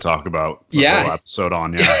that we could talk about the whole episode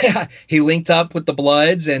on. Yeah. He linked up with the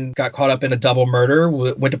Bloods and got caught up in a double murder,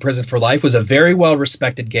 went to prison for life, was a very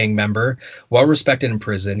well-respected gang member, well-respected in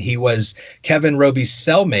prison. He was Kevin Roby's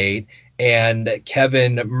cellmate, and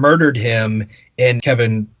Kevin murdered him, and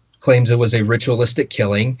Kevin claims it was a ritualistic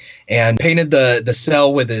killing, and painted the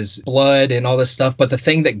cell with his blood and all this stuff. But the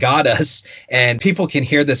thing that got us, and people can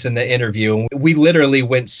hear this in the interview, we literally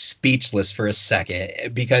went speechless for a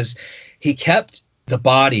second, because he kept the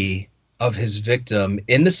body of his victim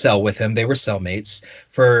in the cell with him. They were cellmates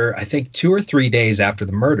for, I think, 2 or 3 days after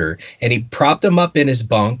the murder. And he propped him up in his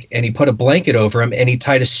bunk, and he put a blanket over him, and he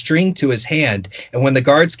tied a string to his hand. And when the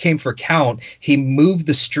guards came for count, he moved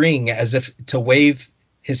the string as if to wave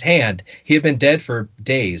his hand. He had been dead for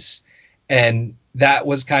days. And that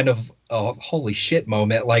was kind of a holy shit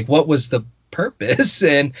moment. Like, what was the purpose?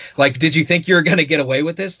 And did you think you were going to get away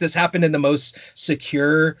with this? This happened in the most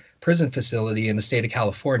secure prison facility in the state of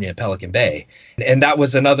California, Pelican Bay. And that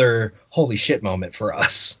was another holy shit moment for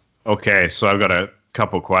us. Okay, so I've got a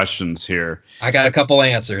couple questions here. I got a couple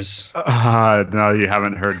answers. No, you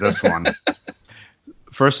haven't heard this one.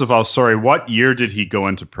 First of all, sorry, what year did he go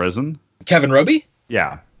into prison? Kevin Roby?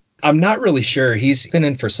 Yeah. I'm not really sure. He's been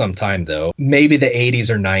in for some time, though. Maybe the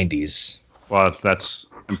 80s or 90s. Well, that's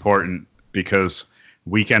important, because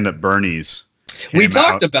Weekend at Bernie's. We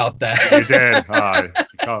talked about that. You did.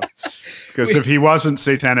 Because if he wasn't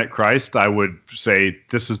Satanic Christ, I would say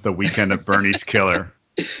this is the Weekend at Bernie's killer.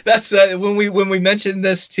 That's when we mentioned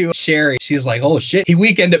this to Sherry, she's like, "Oh shit, he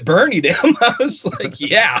weekend at Bernie'd him." I was like,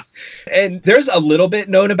 "Yeah." And there's a little bit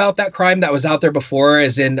known about that crime that was out there before,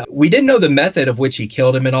 as in we didn't know the method of which he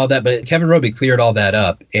killed him and all that, but Kevin Roby cleared all that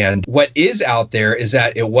up. And what is out there is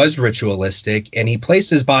that it was ritualistic, and he placed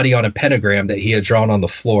his body on a pentagram that he had drawn on the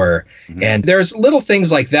floor. Mm-hmm. And there's little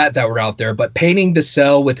things like that were out there, but painting the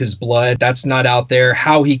cell with his blood, that's not out there.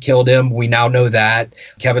 How he killed him, we now know that.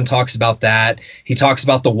 Kevin talks about that. He talks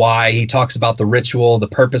about the why. He talks about the ritual, the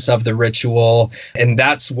purpose of the ritual. And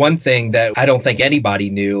that's one thing that I don't think anybody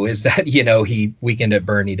knew, is that, he weekend at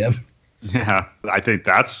Bernie'd him. Yeah, I think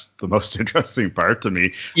that's the most interesting part to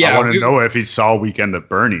me. Yeah, I want to know if he saw Weekend at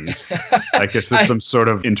Bernie's. Like, is this some sort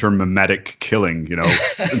of intermimetic killing,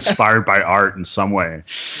 inspired by art in some way?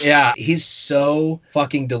 Yeah, he's so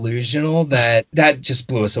fucking delusional that just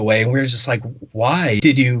blew us away. And we were just like, why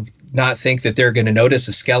did you not think that they're going to notice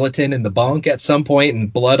a skeleton in the bunk at some point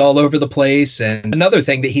and blood all over the place? And another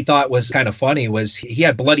thing that he thought was kind of funny was he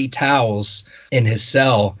had bloody towels in his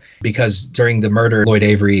cell because during the murder, Lloyd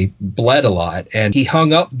Avery bled a lot, and he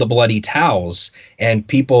hung up the bloody towels, and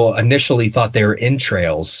people initially thought they were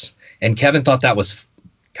entrails. And Kevin thought that was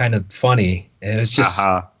kind of funny. And it was just,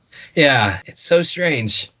 yeah, it's so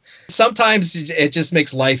strange. Sometimes it just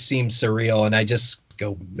makes life seem surreal, and I just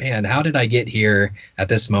go, man, how did I get here at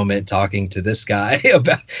this moment talking to this guy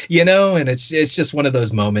about, and it's just one of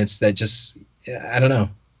those moments that just, I don't know.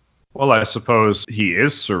 Well, I suppose he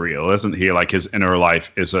is surreal, isn't he? Like, his inner life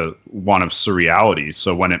is one of surreality.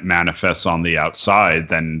 So when it manifests on the outside,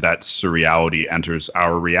 then that surreality enters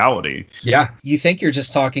our reality. Yeah. You think you're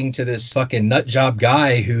just talking to this fucking nut job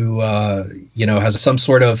guy who, has some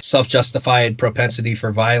sort of self-justified propensity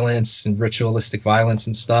for violence and ritualistic violence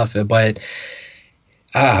and stuff. But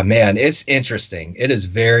man, it's interesting. It is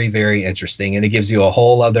very, very interesting. And it gives you a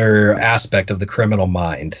whole other aspect of the criminal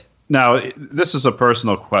mind. Now, this is a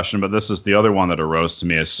personal question, but this is the other one that arose to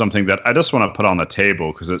me as something that I just want to put on the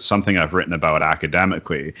table because it's something I've written about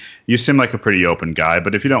academically. You seem like a pretty open guy,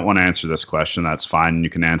 but if you don't want to answer this question, that's fine. You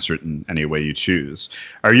can answer it in any way you choose.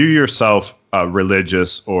 Are you yourself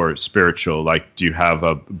religious or spiritual? Like, do you have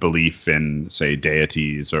a belief in, say,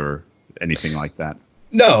 deities or anything like that?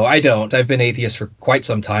 No, I don't. I've been atheist for quite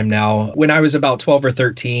some time now. When I was about 12 or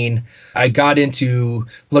 13, I got into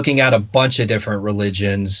looking at a bunch of different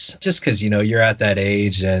religions just because, you're at that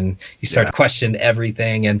age and you start to question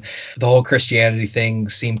everything. And the whole Christianity thing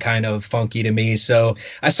seemed kind of funky to me. So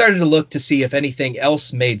I started to look to see if anything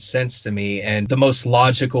else made sense to me. And the most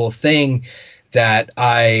logical thing that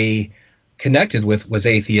I connected with was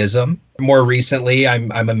atheism. More recently,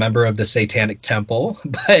 I'm a member of the Satanic Temple,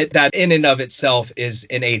 but that in and of itself is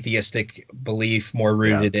an atheistic belief, more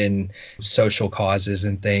rooted in social causes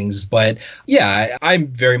and things. But yeah, I'm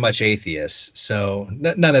very much atheist, so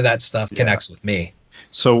none of that stuff connects with me.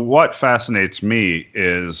 So what fascinates me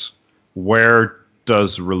is, where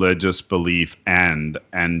does religious belief end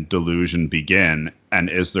and delusion begin? And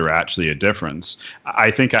is there actually a difference?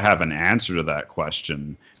 I think I have an answer to that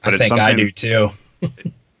question. But I think I do too.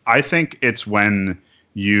 I think it's when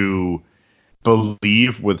you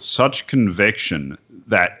believe with such conviction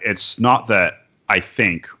that it's not that I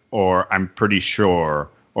think or I'm pretty sure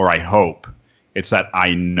or I hope. It's that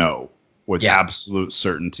I know with absolute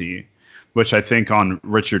certainty, which I think on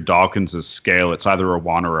Richard Dawkins' scale, it's either a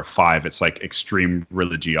 1 or a 5. It's like extreme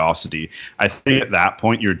religiosity. I think at that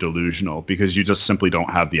point you're delusional because you just simply don't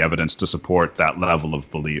have the evidence to support that level of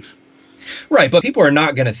belief. Right, but people are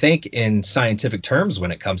not going to think in scientific terms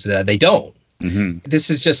when it comes to that. They don't. Mm-hmm.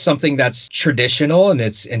 This is just something that's traditional and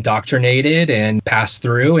it's indoctrinated and passed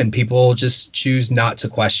through, and people just choose not to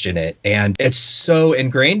question it. And it's so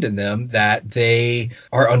ingrained in them that they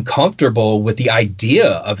are uncomfortable with the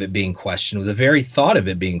idea of it being questioned, with the very thought of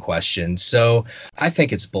it being questioned. So I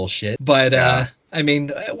think it's bullshit. But I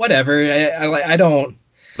mean, whatever. I don't.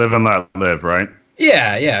 Live and let live, right?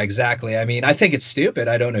 Yeah, exactly. I mean, I think it's stupid.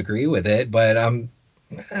 I don't agree with it, but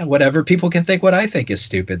whatever. People can think what I think is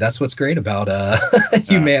stupid. That's what's great about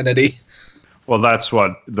humanity. Well, that's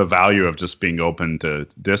what the value of just being open to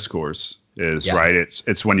discourse is, right?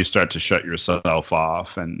 It's when you start to shut yourself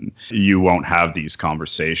off and you won't have these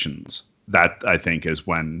conversations. That, I think, is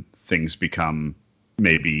when things become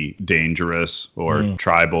maybe dangerous or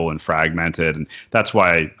tribal and fragmented. And that's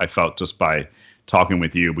why I felt just by talking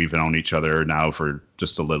with you, we've known each other now for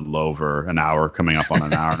just a little over an hour, coming up on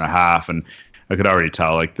an hour and a half. And I could already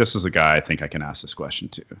tell, like, this is a guy I think I can ask this question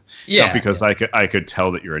to. Yeah. Not because I could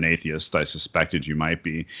tell that you're an atheist. I suspected you might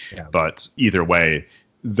be. Yeah. But either way,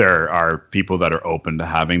 there are people that are open to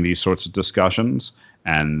having these sorts of discussions.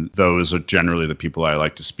 And those are generally the people I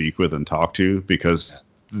like to speak with and talk to, because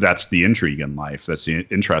that's the intrigue in life. That's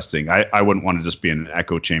interesting. I wouldn't want to just be in an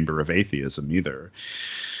echo chamber of atheism either.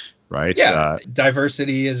 Right. Yeah.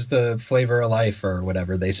 Diversity is the flavor of life, or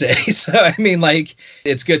whatever they say. So, I mean, like,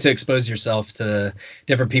 it's good to expose yourself to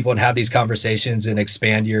different people and have these conversations and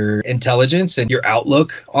expand your intelligence and your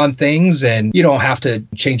outlook on things. And you don't have to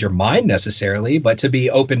change your mind necessarily, but to be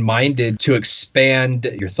open-minded to expand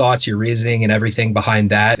your thoughts, your reasoning, and everything behind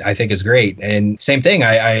that, I think is great. And same thing,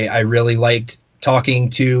 I really liked talking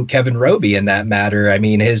to Kevin Roby in that matter. I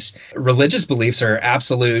mean, his religious beliefs are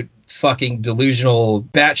absolute fucking delusional,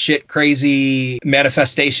 batshit crazy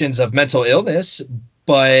manifestations of mental illness.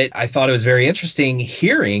 But I thought it was very interesting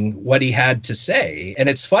hearing what he had to say. And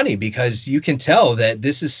it's funny because you can tell that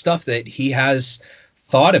this is stuff that he has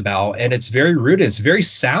thought about, and it's very rooted, it's very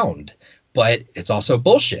sound, but it's also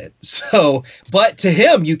bullshit. So, but to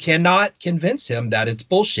him, you cannot convince him that it's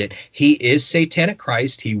bullshit. He is Satanic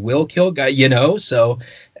Christ. He will kill guy, so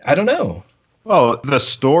I don't know. Well, the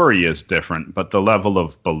story is different, but the level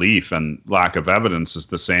of belief and lack of evidence is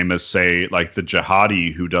the same as, say, like the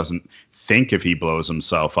jihadi who doesn't think if he blows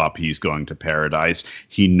himself up, he's going to paradise.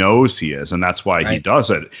 He knows he is, and that's why he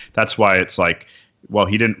does it. That's why it's like, well,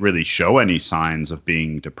 he didn't really show any signs of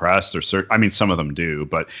being depressed or I mean, some of them do,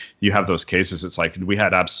 but you have those cases. It's like we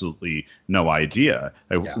had absolutely no idea.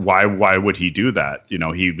 Why would he do that?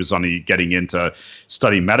 He was only getting into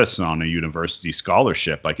study medicine on a university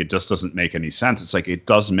scholarship. Like, it just doesn't make any sense. It's like, it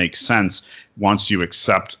does make sense once you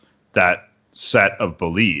accept that set of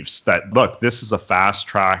beliefs that, look, this is a fast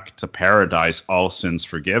track to paradise, all sins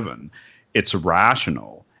forgiven. It's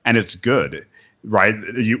rational and it's good, right?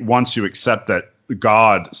 Once you accept that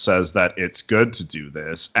God says that it's good to do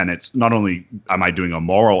this, and it's not only am I doing a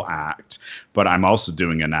moral act, but I'm also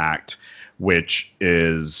doing an act which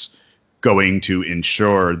is going to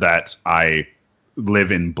ensure that I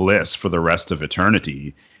live in bliss for the rest of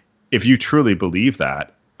eternity. If you truly believe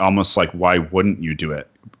that, almost like, why wouldn't you do it?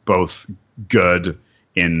 Both good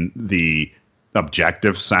in the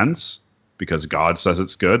objective sense, because God says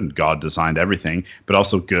it's good and God designed everything, but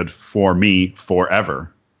also good for me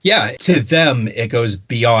forever. Yeah, to them, it goes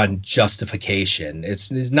beyond justification. It's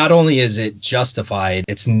not only is it justified,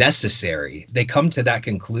 it's necessary. They come to that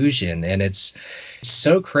conclusion, and it's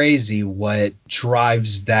so crazy what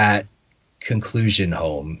drives that conclusion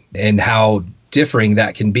home and how differing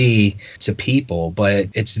that can be to people. But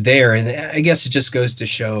it's there, and I guess it just goes to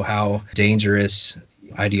show how dangerous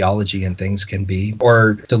ideology and things can be,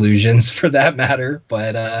 or delusions for that matter.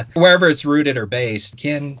 But wherever it's rooted or based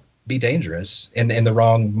can be dangerous in the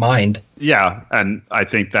wrong mind. Yeah, and I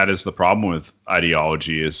think that is the problem with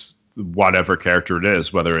ideology, is whatever character it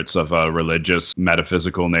is, whether it's of a religious,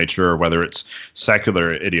 metaphysical nature, or whether it's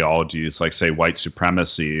secular ideologies like, say, white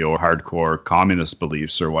supremacy or hardcore communist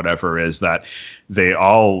beliefs or whatever, is that they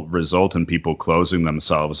all result in people closing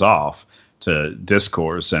themselves off to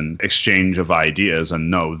discourse and exchange of ideas, and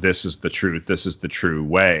no, this is the truth, this is the true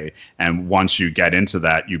way. And once you get into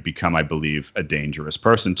that, you become, I believe, a dangerous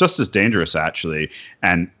person, just as dangerous, actually.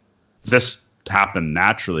 And this happened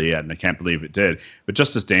naturally, and I can't believe it did, but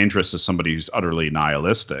just as dangerous as somebody who's utterly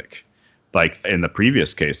nihilistic, like in the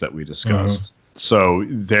previous case that we discussed. So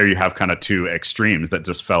there you have kind of two extremes that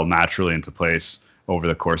just fell naturally into place over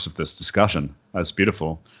the course of this discussion. That's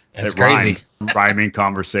beautiful. That's crazy. Rhyming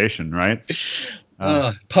conversation, right?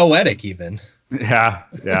 Poetic even. Yeah.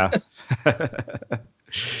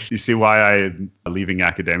 You see why I'm leaving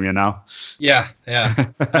academia now? Yeah.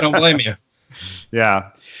 I don't blame you. Yeah.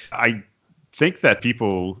 I think that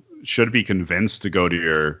people should be convinced to go to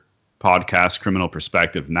your podcast, Criminal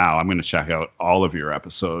Perspective, now. I'm going to check out all of your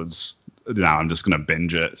episodes now. I'm just going to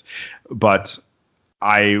binge it. But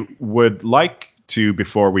I would like to,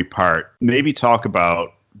 before we part, maybe talk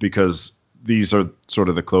about, because these are sort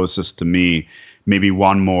of the closest to me, maybe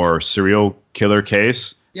one more serial killer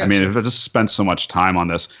case. Yeah, I mean, sure. If I just spent so much time on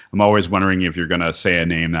this, I'm always wondering if you're going to say a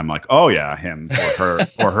name and I'm like, oh yeah, him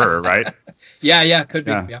or her, right? Yeah, could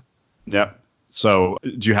be. Yeah. So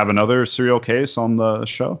do you have another serial case on the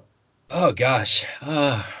show? Oh gosh.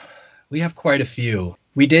 We have quite a few.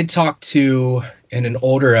 We did talk to, in an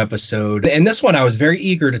older episode, and this one I was very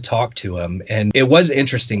eager to talk to him, and it was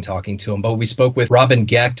interesting talking to him, but we spoke with Robin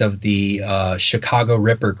Gecht of the Chicago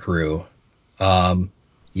Ripper crew.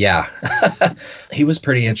 Yeah, he was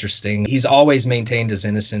pretty interesting. He's always maintained his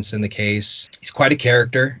innocence in the case. He's quite a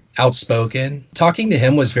character, outspoken. Talking to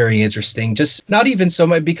him was very interesting, just not even so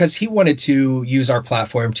much because he wanted to use our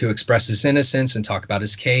platform to express his innocence and talk about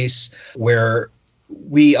his case, where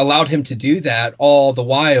we allowed him to do that. All the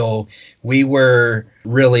while we were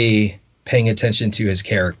really paying attention to his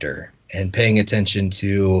character and paying attention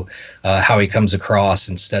to how he comes across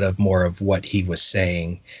instead of more of what he was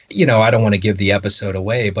saying. You know, I don't want to give the episode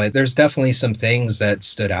away, but there's definitely some things that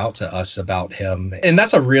stood out to us about him. And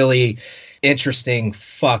that's a really interesting,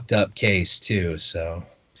 fucked up case too. So,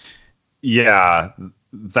 yeah,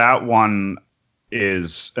 that one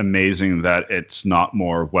is amazing that it's not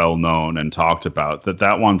more well known and talked about.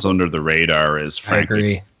 That one's under the radar is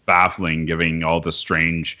frankly baffling, giving all the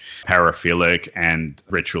strange paraphilic and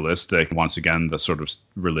ritualistic, once again, the sort of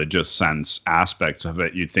religious sense aspects of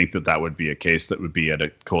it. You'd think that would be a case that would be at a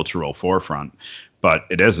cultural forefront, but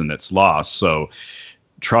it isn't. It's lost. So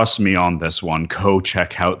trust me on this one. Go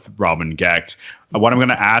check out Robin Gecht. What I'm going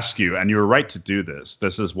to ask you, and you're right to do this,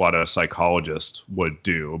 this is what a psychologist would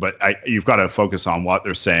do, but you've got to focus on what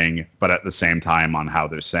they're saying, but at the same time on how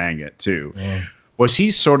they're saying it too. Yeah. Was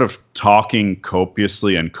he sort of talking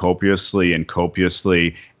copiously and copiously and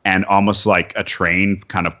copiously and almost like a train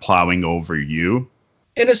kind of plowing over you?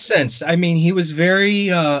 In a sense. I mean, he was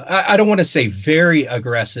very, I don't want to say very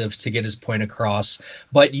aggressive to get his point across,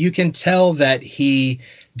 but you can tell that he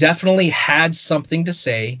definitely had something to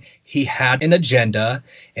say. He had an agenda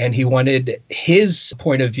and he wanted his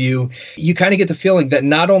point of view. You kind of get the feeling that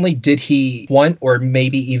not only did he want or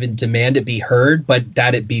maybe even demand it be heard, but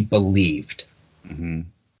that it be believed. Mm-hmm.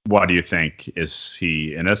 What do you think? Is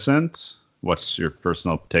he innocent? What's your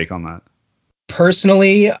personal take on that?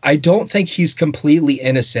 Personally, I don't think he's completely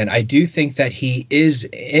innocent. I do think that he is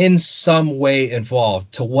in some way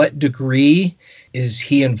involved. To what degree is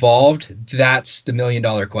he involved? That's the $1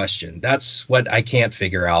 million question. That's what I can't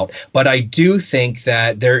figure out. But I do think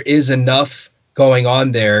that there is enough going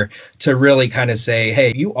on there to really kind of say,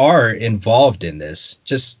 hey, you are involved in this.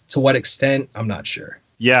 Just to what extent, I'm not sure.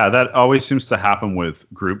 Yeah, that always seems to happen with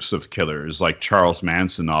groups of killers, like Charles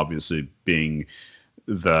Manson obviously being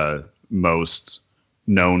the most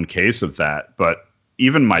known case of that. But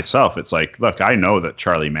even myself, it's like, look, I know that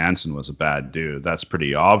Charlie Manson was a bad dude. That's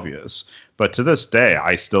pretty obvious. But to this day,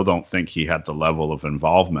 I still don't think he had the level of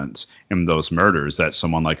involvement in those murders that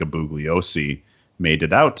someone like a Bugliosi made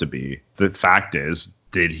it out to be. The fact is,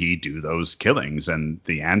 did he do those killings? And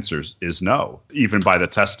the answer is no, even by the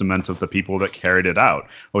testament of the people that carried it out.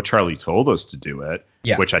 Oh, Charlie told us to do it,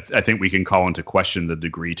 yeah. Which I think we can call into question the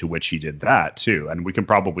degree to which he did that, too. And we can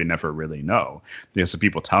probably never really know because the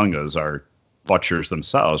people telling us are butchers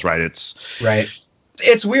themselves, right?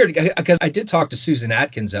 It's weird because I did talk to Susan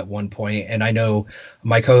Atkins at one point, and I know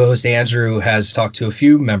my co-host Andrew has talked to a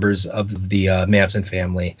few members of the Manson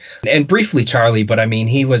family, and briefly Charlie, but I mean,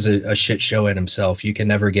 he was a shit show in himself. You can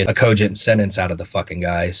never get a cogent sentence out of the fucking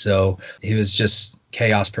guy, so he was just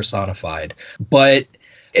chaos personified. But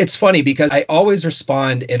it's funny because I always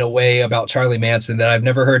respond in a way about Charlie Manson that I've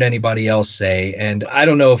never heard anybody else say. And I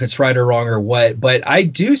don't know if it's right or wrong or what, but I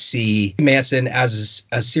do see Manson as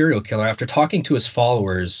a serial killer. After talking to his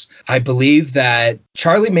followers, I believe that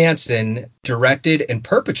Charlie Manson directed and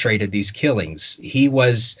perpetrated these killings. He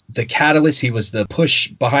was the catalyst. He was the push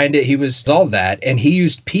behind it. He was all that. And he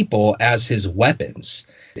used people as his weapons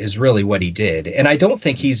is really what he did. And I don't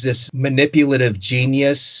think he's this manipulative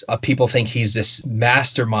genius. People think he's this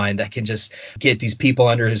mastermind that can just get these people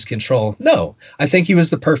under his control. No, I think he was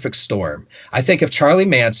the perfect storm. I think if Charlie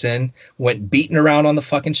Manson went beating around on the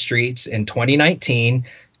fucking streets in 2019,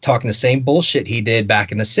 talking the same bullshit he did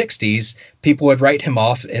back in the 60s, people would write him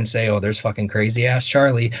off and say, oh, there's fucking crazy ass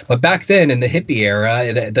Charlie. But back then in the hippie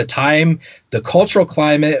era, the time, the cultural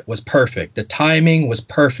climate was perfect. The timing was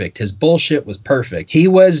perfect. His bullshit was perfect. He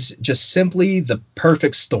was just simply the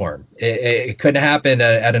perfect storm. It couldn't happen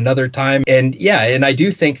at another time. And yeah, and I do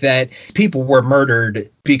think that people were murdered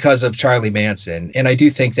because of Charlie Manson. And I do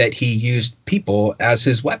think that he used people as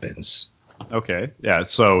his weapons. Okay. Yeah.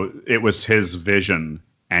 So it was his vision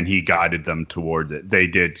and he guided them towards it. They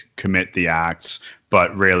did commit the acts,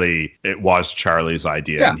 but really it was Charlie's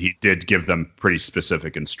idea. Yeah. And he did give them pretty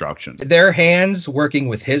specific instructions. Their hands working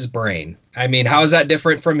with his brain. I mean, how is that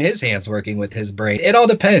different from his hands working with his brain? It all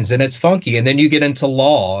depends, and it's funky. And then you get into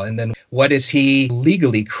law, and then what is he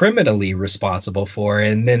legally, criminally responsible for?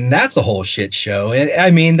 And then that's a whole shit show. And I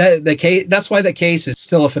mean, that's why the case is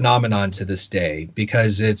still a phenomenon to this day,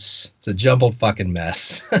 because it's a jumbled fucking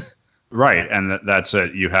mess. Right. And that's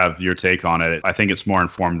it. You have your take on it. I think it's more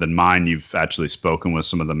informed than mine. You've actually spoken with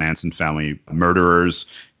some of the Manson family murderers.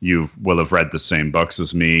 You will have read the same books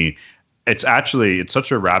as me. It's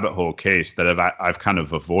such a rabbit hole case that I've kind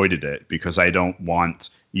of avoided it because I don't want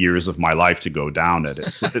years of my life to go down it.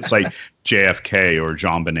 It's like JFK or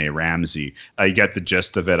JonBenet Ramsey. I get the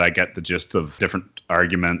gist of it. I get the gist of different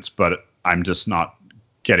arguments, but I'm just not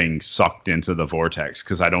getting sucked into the vortex,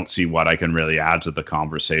 because I don't see what I can really add to the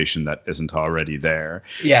conversation that isn't already there.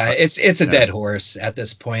 Yeah, it's a dead horse at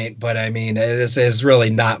this point, but I mean, this is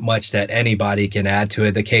really not much that anybody can add to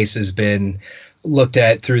it. The case has been looked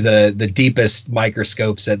at through the deepest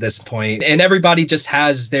microscopes at this point, and everybody just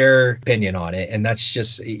has their opinion on it, and that's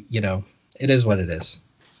just, you know, it is what it is.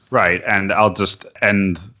 Right, and I'll just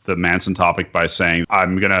end the Manson topic by saying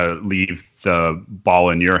I'm going to leave the ball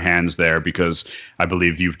in your hands there, because I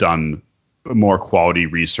believe you've done more quality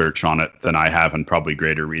research on it than I have, and probably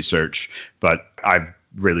greater research, but I've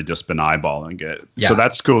really just been eyeballing it. Yeah. So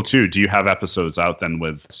that's cool too. Do you have episodes out then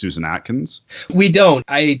with Susan Atkins? We don't.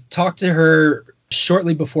 I talked to her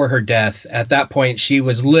shortly before her death. At that point, she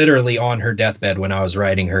was literally on her deathbed when I was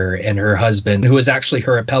writing her, and her husband, who was actually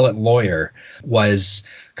her appellate lawyer, was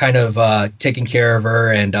kind of taking care of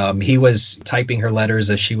her, and he was typing her letters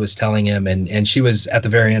as she was telling him, and she was at the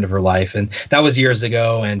very end of her life, and that was years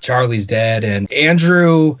ago. And Charlie's dead, and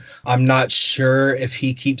Andrew, I'm not sure if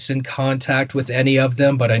he keeps in contact with any of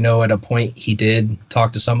them, but I know at a point he did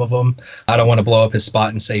talk to some of them. I don't want to blow up his spot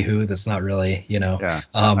and say who. That's not really, you know. Yeah,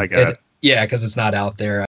 I get it. Yeah, because it's not out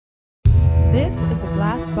there. This is a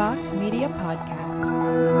Glassbox Media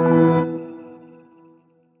podcast.